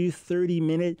brand new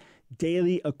 30-minute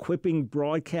daily equipping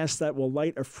broadcast that will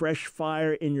light a fresh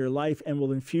fire in your life and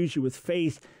will infuse you with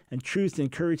faith and truth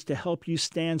and courage to help you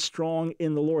stand strong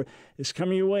in the Lord. It's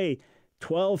coming your way,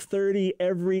 12:30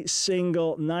 every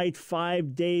single night,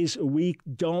 5 days a week.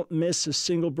 Don't miss a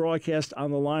single broadcast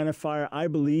on the Line of Fire. I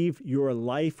believe your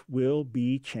life will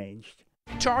be changed.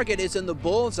 Target is in the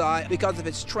bullseye because of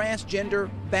its transgender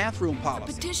bathroom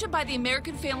policy. A petition by the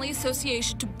American Family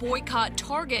Association to boycott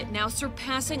Target now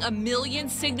surpassing 1 million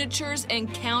signatures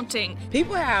and counting.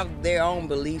 People have their own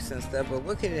beliefs and stuff, but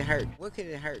what can it hurt? What can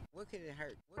it hurt? What can it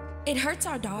hurt? It hurts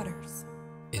our daughters.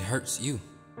 It hurts you.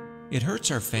 It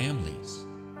hurts our families.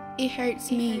 It hurts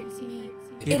me.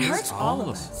 It hurts all of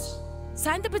us.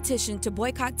 Sign the petition to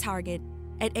boycott Target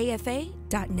at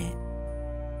afa.net.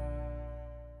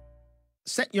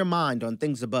 Set your mind on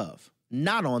things above,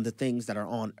 not on the things that are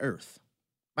on earth.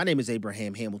 My name is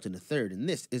Abraham Hamilton III, and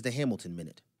this is the Hamilton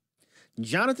Minute.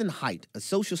 Jonathan Haidt, a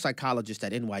social psychologist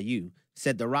at NYU,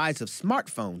 said the rise of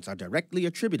smartphones are directly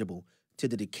attributable to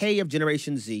the decay of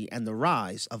Generation Z and the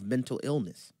rise of mental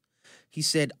illness. He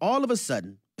said, all of a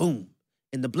sudden, boom,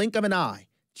 in the blink of an eye,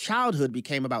 childhood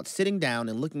became about sitting down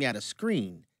and looking at a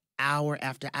screen hour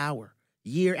after hour,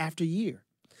 year after year.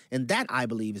 And that, I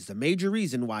believe, is the major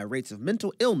reason why rates of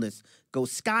mental illness go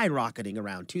skyrocketing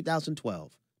around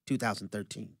 2012,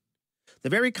 2013. The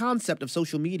very concept of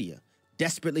social media,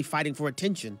 desperately fighting for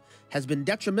attention, has been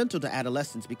detrimental to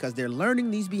adolescents because they're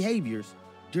learning these behaviors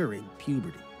during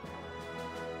puberty.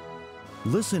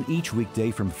 Listen each weekday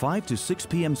from 5 to 6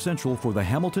 p.m. Central for the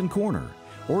Hamilton Corner,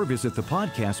 or visit the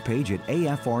podcast page at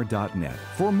afr.net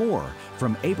for more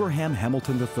from Abraham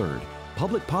Hamilton III,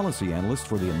 Public Policy Analyst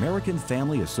for the American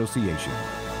Family Association.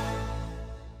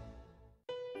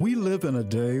 We live in a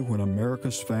day when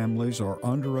America's families are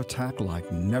under attack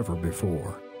like never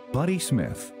before. Buddy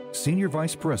Smith, Senior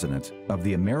Vice President of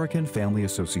the American Family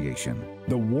Association.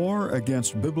 The war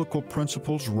against biblical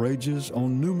principles rages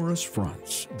on numerous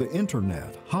fronts: the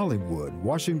internet, Hollywood,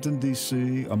 Washington,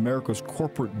 D.C., America's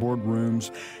corporate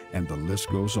boardrooms, and the list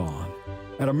goes on.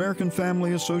 At American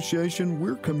Family Association,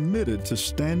 we're committed to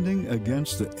standing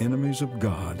against the enemies of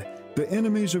God, the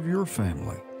enemies of your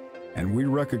family. And we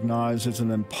recognize it's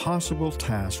an impossible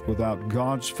task without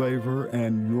God's favor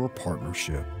and your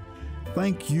partnership.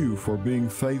 Thank you for being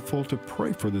faithful to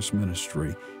pray for this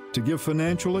ministry, to give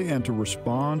financially, and to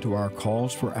respond to our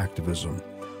calls for activism.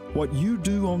 What you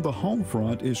do on the home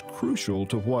front is crucial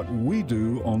to what we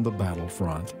do on the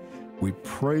battlefront. We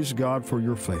praise God for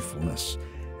your faithfulness,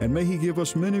 and may He give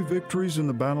us many victories in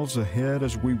the battles ahead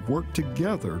as we work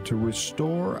together to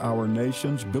restore our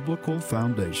nation's biblical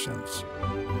foundations.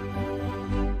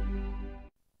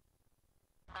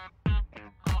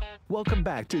 Welcome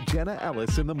back to Jenna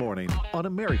Ellis in the Morning on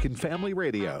American Family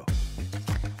Radio.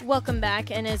 Welcome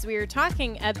back. And as we were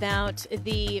talking about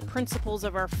the principles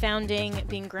of our founding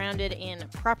being grounded in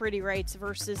property rights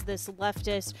versus this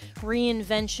leftist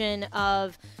reinvention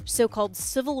of so-called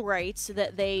civil rights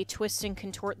that they twist and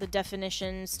contort the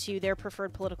definitions to their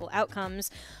preferred political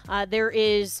outcomes, there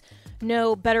is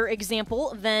no better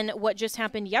example than what just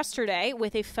happened yesterday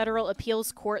with a federal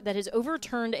appeals court that has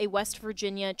overturned a West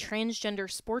Virginia transgender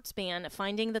sports ban,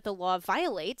 finding that the law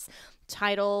violates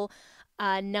Title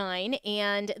 9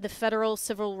 and the federal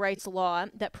civil rights law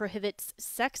that prohibits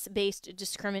sex-based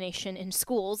discrimination in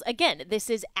schools. Again, this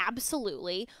is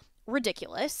absolutely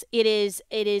ridiculous. It is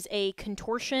a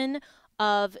contortion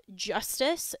of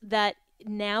justice that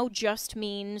now just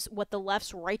means what the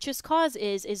left's righteous cause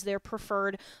is their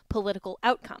preferred political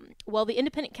outcome. Well, the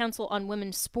Independent Council on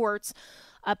Women's Sports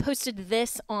posted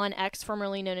this on X,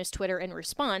 formerly known as Twitter, in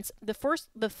response. The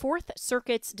Fourth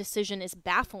Circuit's decision is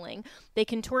baffling. They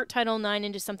contort Title IX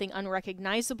into something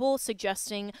unrecognizable,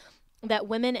 suggesting that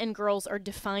women and girls are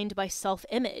defined by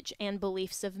self-image and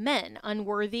beliefs of men,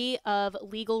 unworthy of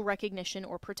legal recognition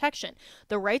or protection.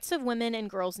 The rights of women and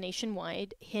girls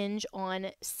nationwide hinge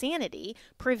on sanity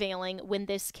prevailing when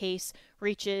this case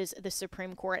reaches the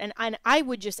Supreme Court. And I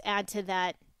would just add to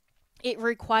that, it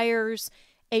requires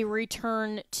a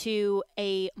return to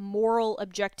a moral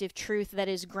objective truth that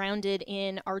is grounded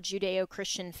in our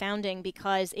Judeo-Christian founding,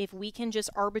 because if we can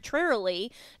just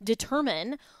arbitrarily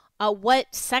determine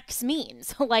what sex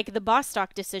means, like the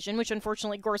Bostock decision, which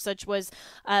unfortunately Gorsuch was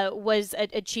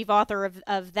a chief author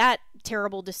of that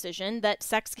terrible decision, that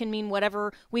sex can mean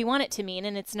whatever we want it to mean,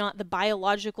 and it's not the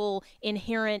biological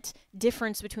inherent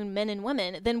difference between men and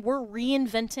women, then we're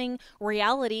reinventing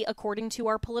reality according to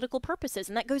our political purposes.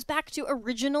 And that goes back to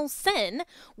original sin,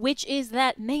 which is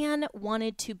that man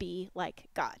wanted to be like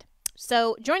God.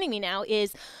 So joining me now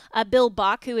is Bill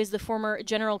Bach, who is the former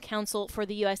general counsel for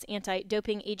the U.S.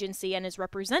 Anti-Doping Agency and is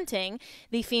representing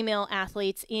the female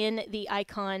athletes in the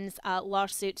Icons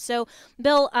lawsuit. So,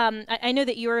 Bill, I know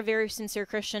that you're a very sincere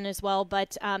Christian as well,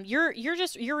 but your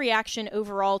reaction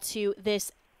overall to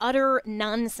this utter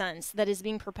nonsense that is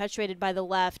being perpetuated by the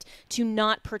left to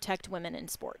not protect women in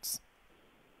sports.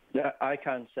 Yeah,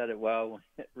 Icon said it well when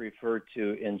it referred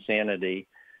to insanity.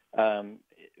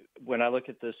 When I look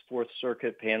at this Fourth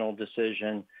Circuit panel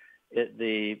decision,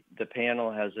 the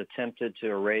panel has attempted to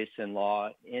erase in law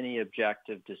any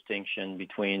objective distinction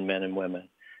between men and women.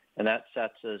 And that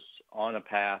sets us on a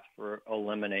path for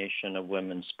elimination of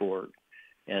women's sport.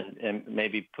 And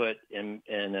maybe put in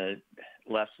a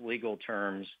less legal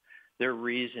terms, their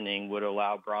reasoning would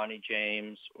allow Bronny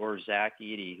James or Zach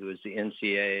Edey, who is the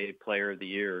NCAA Player of the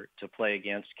Year, to play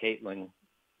against Caitlin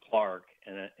Clark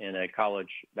in a college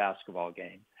basketball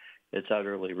game. It's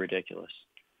utterly ridiculous.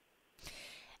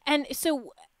 And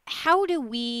so how do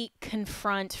we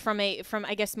confront from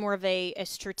I guess more of a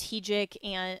strategic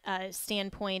and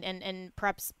standpoint and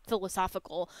perhaps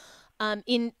philosophical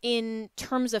in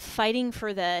terms of fighting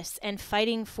for this and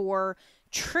fighting for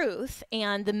truth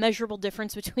and the measurable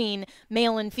difference between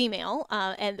male and female,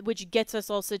 and which gets us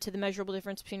also to the measurable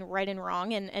difference between right and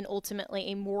wrong, and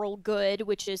ultimately a moral good,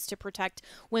 which is to protect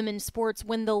women's sports,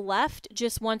 when the left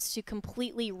just wants to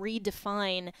completely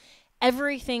redefine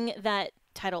everything that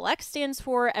Title X stands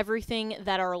for, everything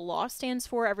that our law stands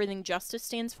for, everything justice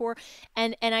stands for.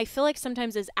 And I feel like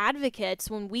sometimes as advocates,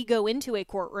 when we go into a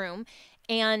courtroom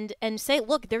and say,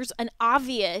 look, there's an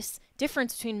obvious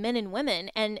difference between men and women,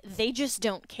 and they just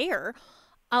don't care,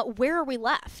 where are we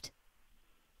left?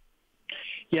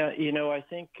 Yeah, I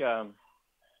think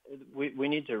we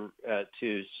need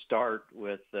to start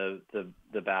with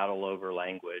the battle over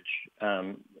language.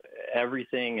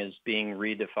 Everything is being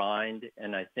redefined,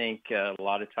 and I think a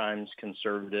lot of times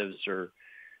conservatives are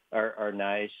are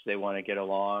nice. They want to get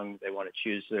along. They want to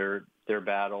choose their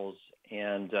battles,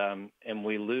 and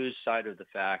we lose sight of the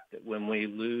fact that when we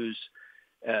lose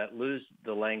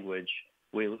the language,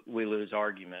 we lose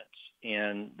arguments.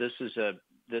 And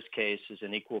this case is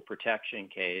an equal protection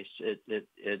case.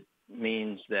 It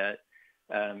means that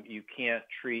you can't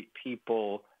treat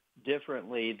people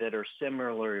differently that are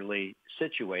similarly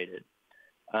situated.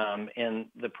 And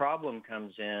the problem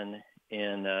comes in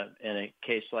a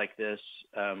case like this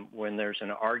when there's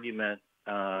an argument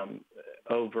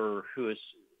over who is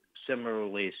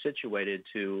similarly situated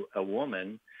to a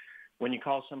woman, when you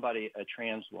call somebody a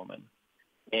trans woman.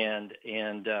 And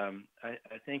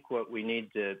I think what we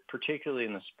need to, particularly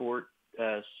in the sport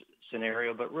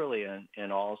scenario, but really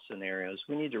in all scenarios,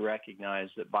 we need to recognize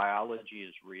that biology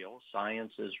is real,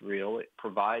 science is real, it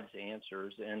provides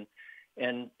answers, and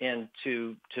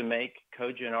to make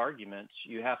cogent arguments,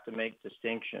 you have to make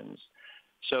distinctions.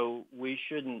 So we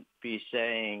shouldn't be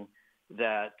saying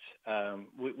that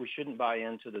we shouldn't buy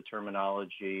into the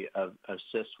terminology of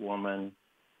cis woman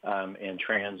and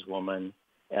trans woman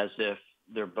as if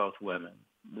they're both women.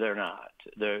 They're not.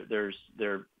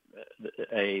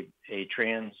 A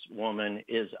trans woman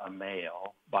is a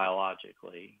male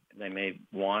biologically. They may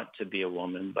want to be a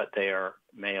woman, but they are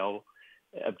male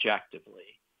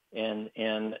objectively. And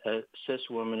a cis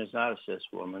woman is not a cis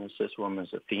woman. A cis woman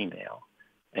is a female.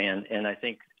 And I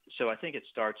think it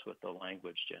starts with the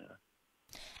language, Jenna.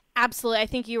 Absolutely. I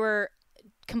think you were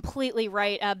completely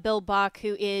right. Bill Bach,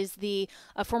 who is the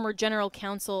former general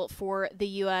counsel for the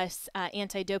U.S.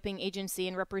 Anti-Doping Agency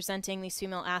and representing these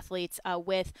female athletes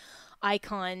with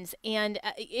icons. And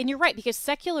you're right, because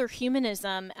secular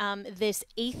humanism, this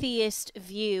atheist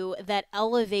view that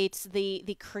elevates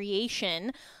the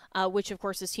creation, which of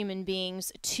course is human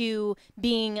beings, to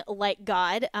being like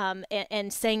God,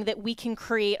 and saying that we can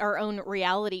create our own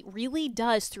reality, really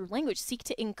does, through language, seek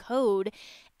to encode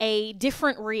a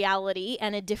different reality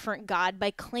and a different God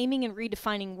by claiming and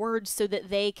redefining words so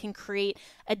that they can create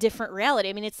a different reality.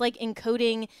 I mean, it's like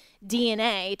encoding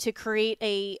DNA to create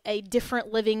a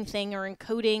different living thing, or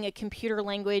encoding a computer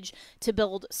language to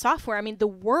build software. I mean, the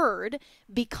word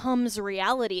becomes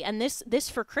reality. And this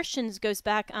for Christians goes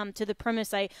back to the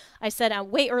premise I said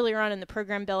way earlier on in the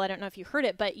program, Bill. I don't know if you heard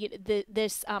it, but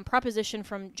this proposition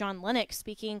from John Lennox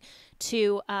speaking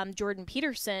to Jordan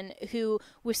Peterson, who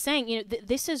was saying,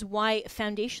 this is why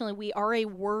foundationally we are a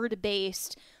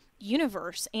word-based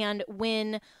universe. And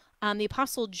when the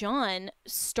Apostle John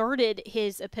started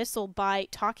his epistle by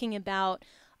talking about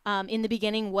in the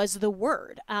beginning was the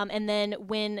Word. And then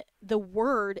when the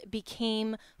Word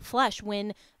became flesh,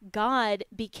 when God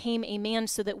became a man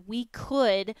so that we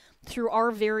could, through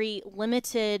our very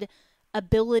limited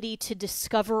ability to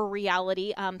discover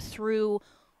reality, through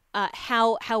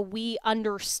how we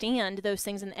understand those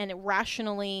things and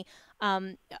rationally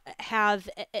have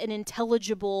an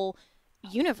intelligible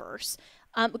universe,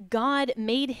 God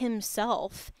made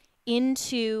himself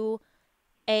into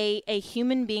a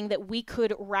human being that we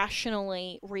could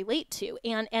rationally relate to.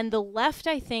 And the left,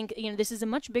 I think, this is a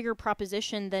much bigger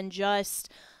proposition than just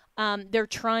they're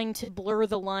trying to blur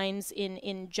the lines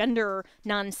in gender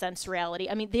nonsense reality.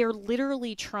 I mean, they're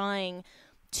literally trying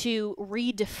to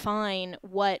redefine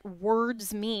what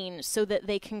words mean so that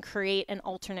they can create an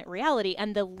alternate reality.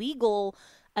 And the legal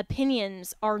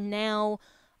opinions are now,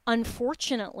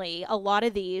 unfortunately, a lot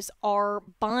of these are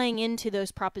buying into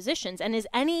those propositions. And as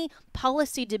any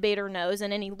policy debater knows,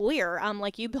 and any lawyer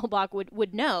like you, Bill Bach,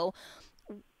 would know,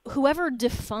 whoever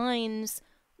defines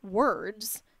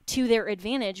words to their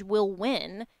advantage will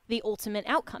win the ultimate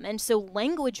outcome. And so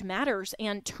language matters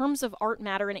and terms of art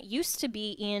matter. And it used to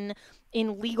be in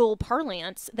legal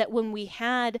parlance that when we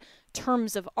had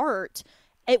terms of art,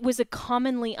 it was a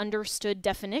commonly understood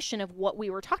definition of what we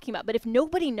were talking about. But if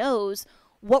nobody knows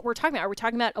what we're talking about, are we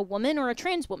talking about a woman or a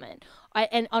trans woman?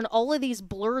 And on all of these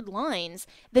blurred lines,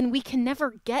 then we can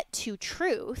never get to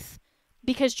truth,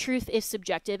 because truth is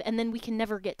subjective, and then we can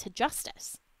never get to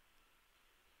justice.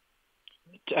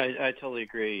 I totally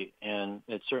agree, and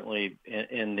it's certainly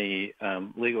in the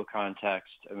legal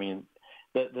context. I mean,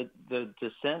 the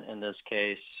dissent in this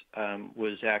case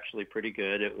was actually pretty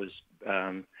good. It was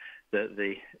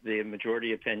the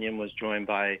majority opinion was joined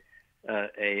by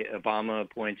a Obama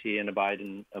appointee and a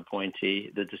Biden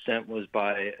appointee. The dissent was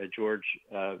by a George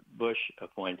Bush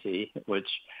appointee, which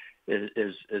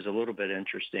is a little bit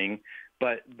interesting.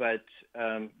 But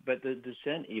the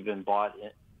dissent even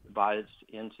buys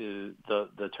into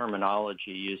the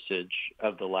terminology usage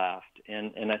of the left,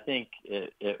 and I think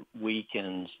it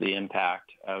weakens the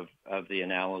impact of the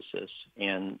analysis.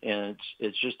 And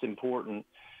it's just important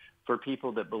for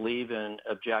people that believe in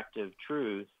objective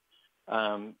truth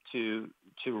to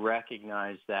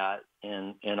recognize that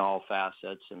in all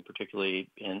facets, and particularly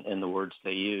in the words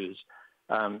they use,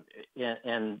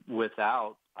 and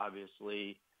without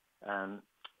obviously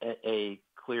a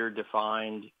clear,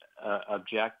 defined,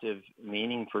 objective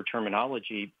meaning for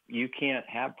terminology, you can't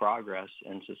have progress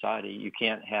in society. You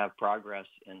can't have progress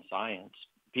in science.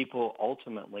 People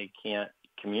ultimately can't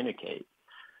communicate,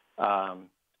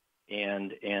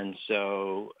 and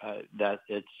so that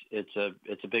it's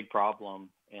a big problem,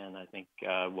 and I think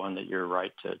one that you're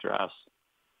right to address.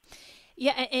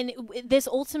 Yeah, and this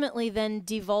ultimately then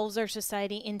devolves our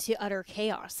society into utter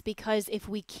chaos, because if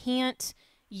we can't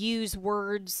use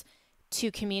words to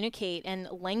communicate and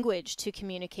language to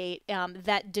communicate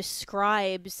that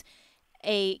describes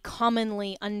a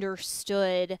commonly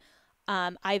understood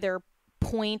either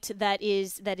point that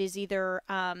is either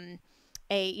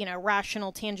a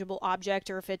rational, tangible object,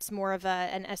 or if it's more of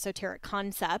an esoteric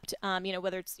concept,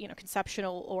 whether it's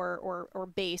conceptual or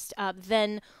based,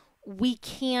 then we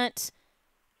can't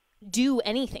do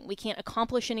anything. We can't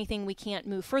accomplish anything. We can't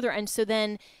move further. And so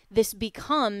then this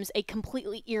becomes a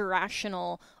completely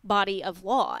irrational body of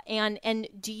law. And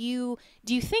do you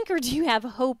think, or do you have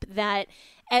hope that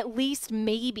at least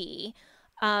maybe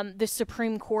the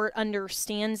Supreme Court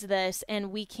understands this,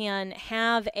 and we can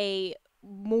have a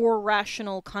more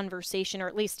rational conversation, or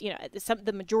at least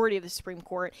the majority of the Supreme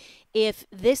Court, if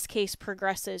this case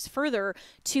progresses further,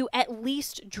 to at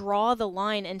least draw the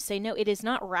line and say, no, it is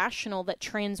not rational that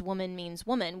trans woman means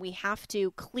woman. We have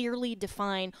to clearly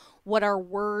define what our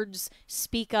words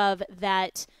speak of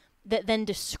that then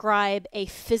describe a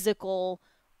physical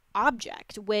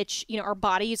object, which our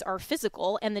bodies are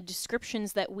physical, and the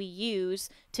descriptions that we use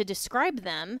to describe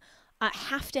them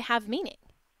have to have meaning.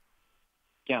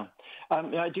 Yeah.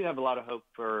 I do have a lot of hope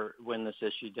for when this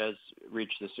issue does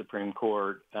reach the Supreme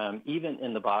Court, even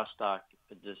in the Bostock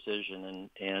decision.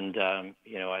 And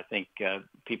I think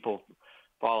people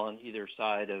fall on either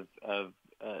side of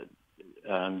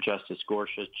Justice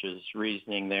Gorsuch's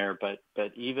reasoning there. But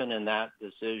even in that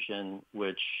decision,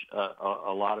 which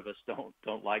a lot of us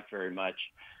don't like very much,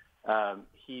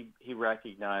 he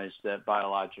recognized that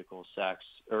biological sex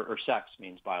or sex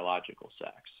means biological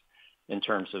sex in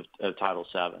terms of Title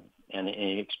VII, and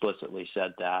he explicitly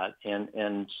said that.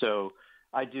 And so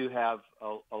I do have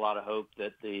a lot of hope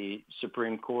that the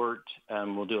Supreme Court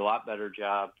will do a lot better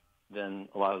job than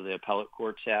a lot of the appellate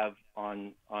courts have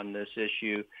on this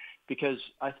issue, because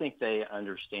I think they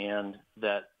understand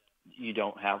that you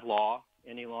don't have law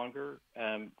any longer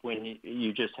when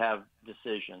you just have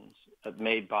decisions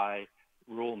made by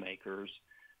rule makers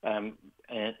and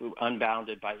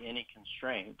unbounded by any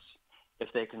constraints,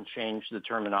 if they can change the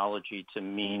terminology to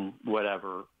mean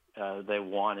whatever they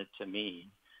want it to mean.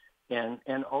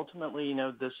 And ultimately,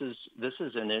 this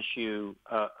is an issue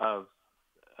of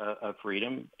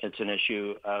freedom. It's an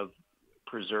issue of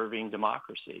preserving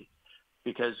democracy,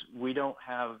 because we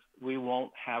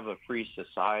won't have a free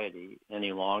society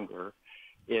any longer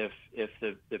if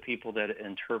the people that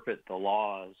interpret the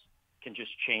laws can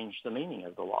just change the meaning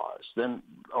of the laws. Then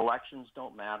elections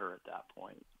don't matter at that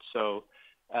point. So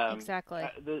exactly,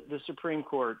 the Supreme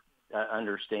Court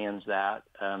understands that.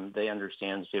 They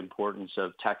understand the importance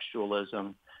of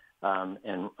textualism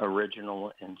and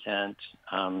original intent.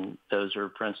 Those are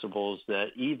principles that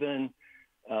even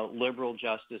liberal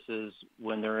justices,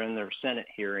 when they're in their Senate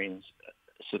hearings,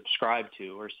 subscribe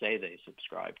to or say they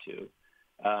subscribe to.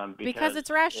 Because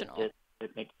it's rational.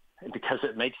 Because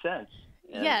it makes sense.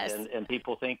 And, yes. And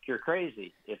people think you're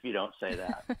crazy if you don't say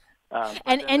that.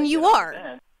 And you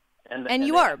are. And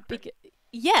you are.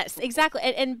 Yes, exactly.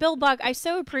 And Bill Buck, I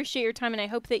so appreciate your time, and I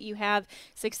hope that you have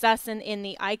success in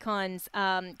the Icons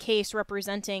case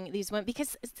representing these women,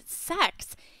 because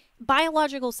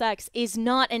biological sex is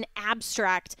not an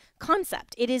abstract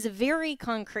concept. It is very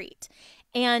concrete.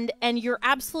 And you're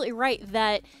absolutely right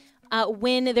that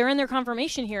when they're in their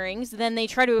confirmation hearings, then they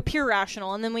try to appear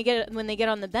rational, and then when they get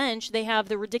on the bench, they have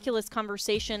the ridiculous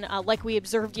conversation like we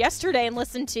observed yesterday and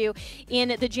listened to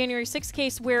in the January 6th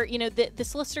case, where the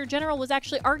Solicitor General was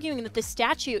actually arguing that the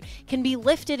statute can be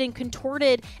lifted and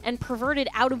contorted and perverted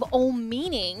out of all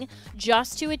meaning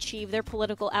just to achieve their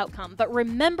political outcome. But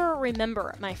remember,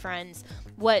 my friends,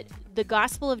 what the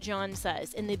Gospel of John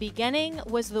says: in the beginning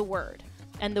was the Word,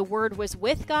 and the Word was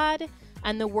with God,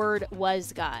 and the Word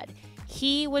was God.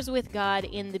 He was with God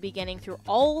in the beginning.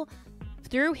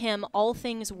 Through him all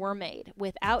things were made.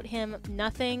 Without him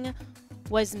nothing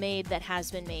was made that has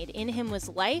been made. In him was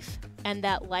life, and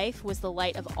that life was the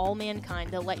light of all mankind.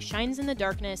 The light shines in the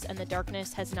darkness, and the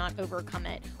darkness has not overcome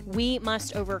it. We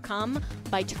must overcome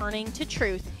by turning to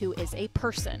truth, who is a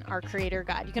person, our Creator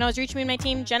God. You can always reach me and my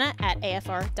team, Jenna, at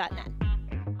afr.net.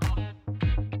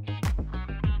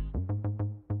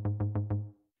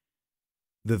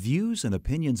 The views and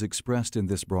opinions expressed in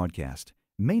this broadcast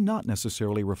may not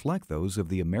necessarily reflect those of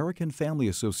the American Family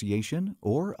Association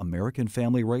or American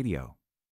Family Radio.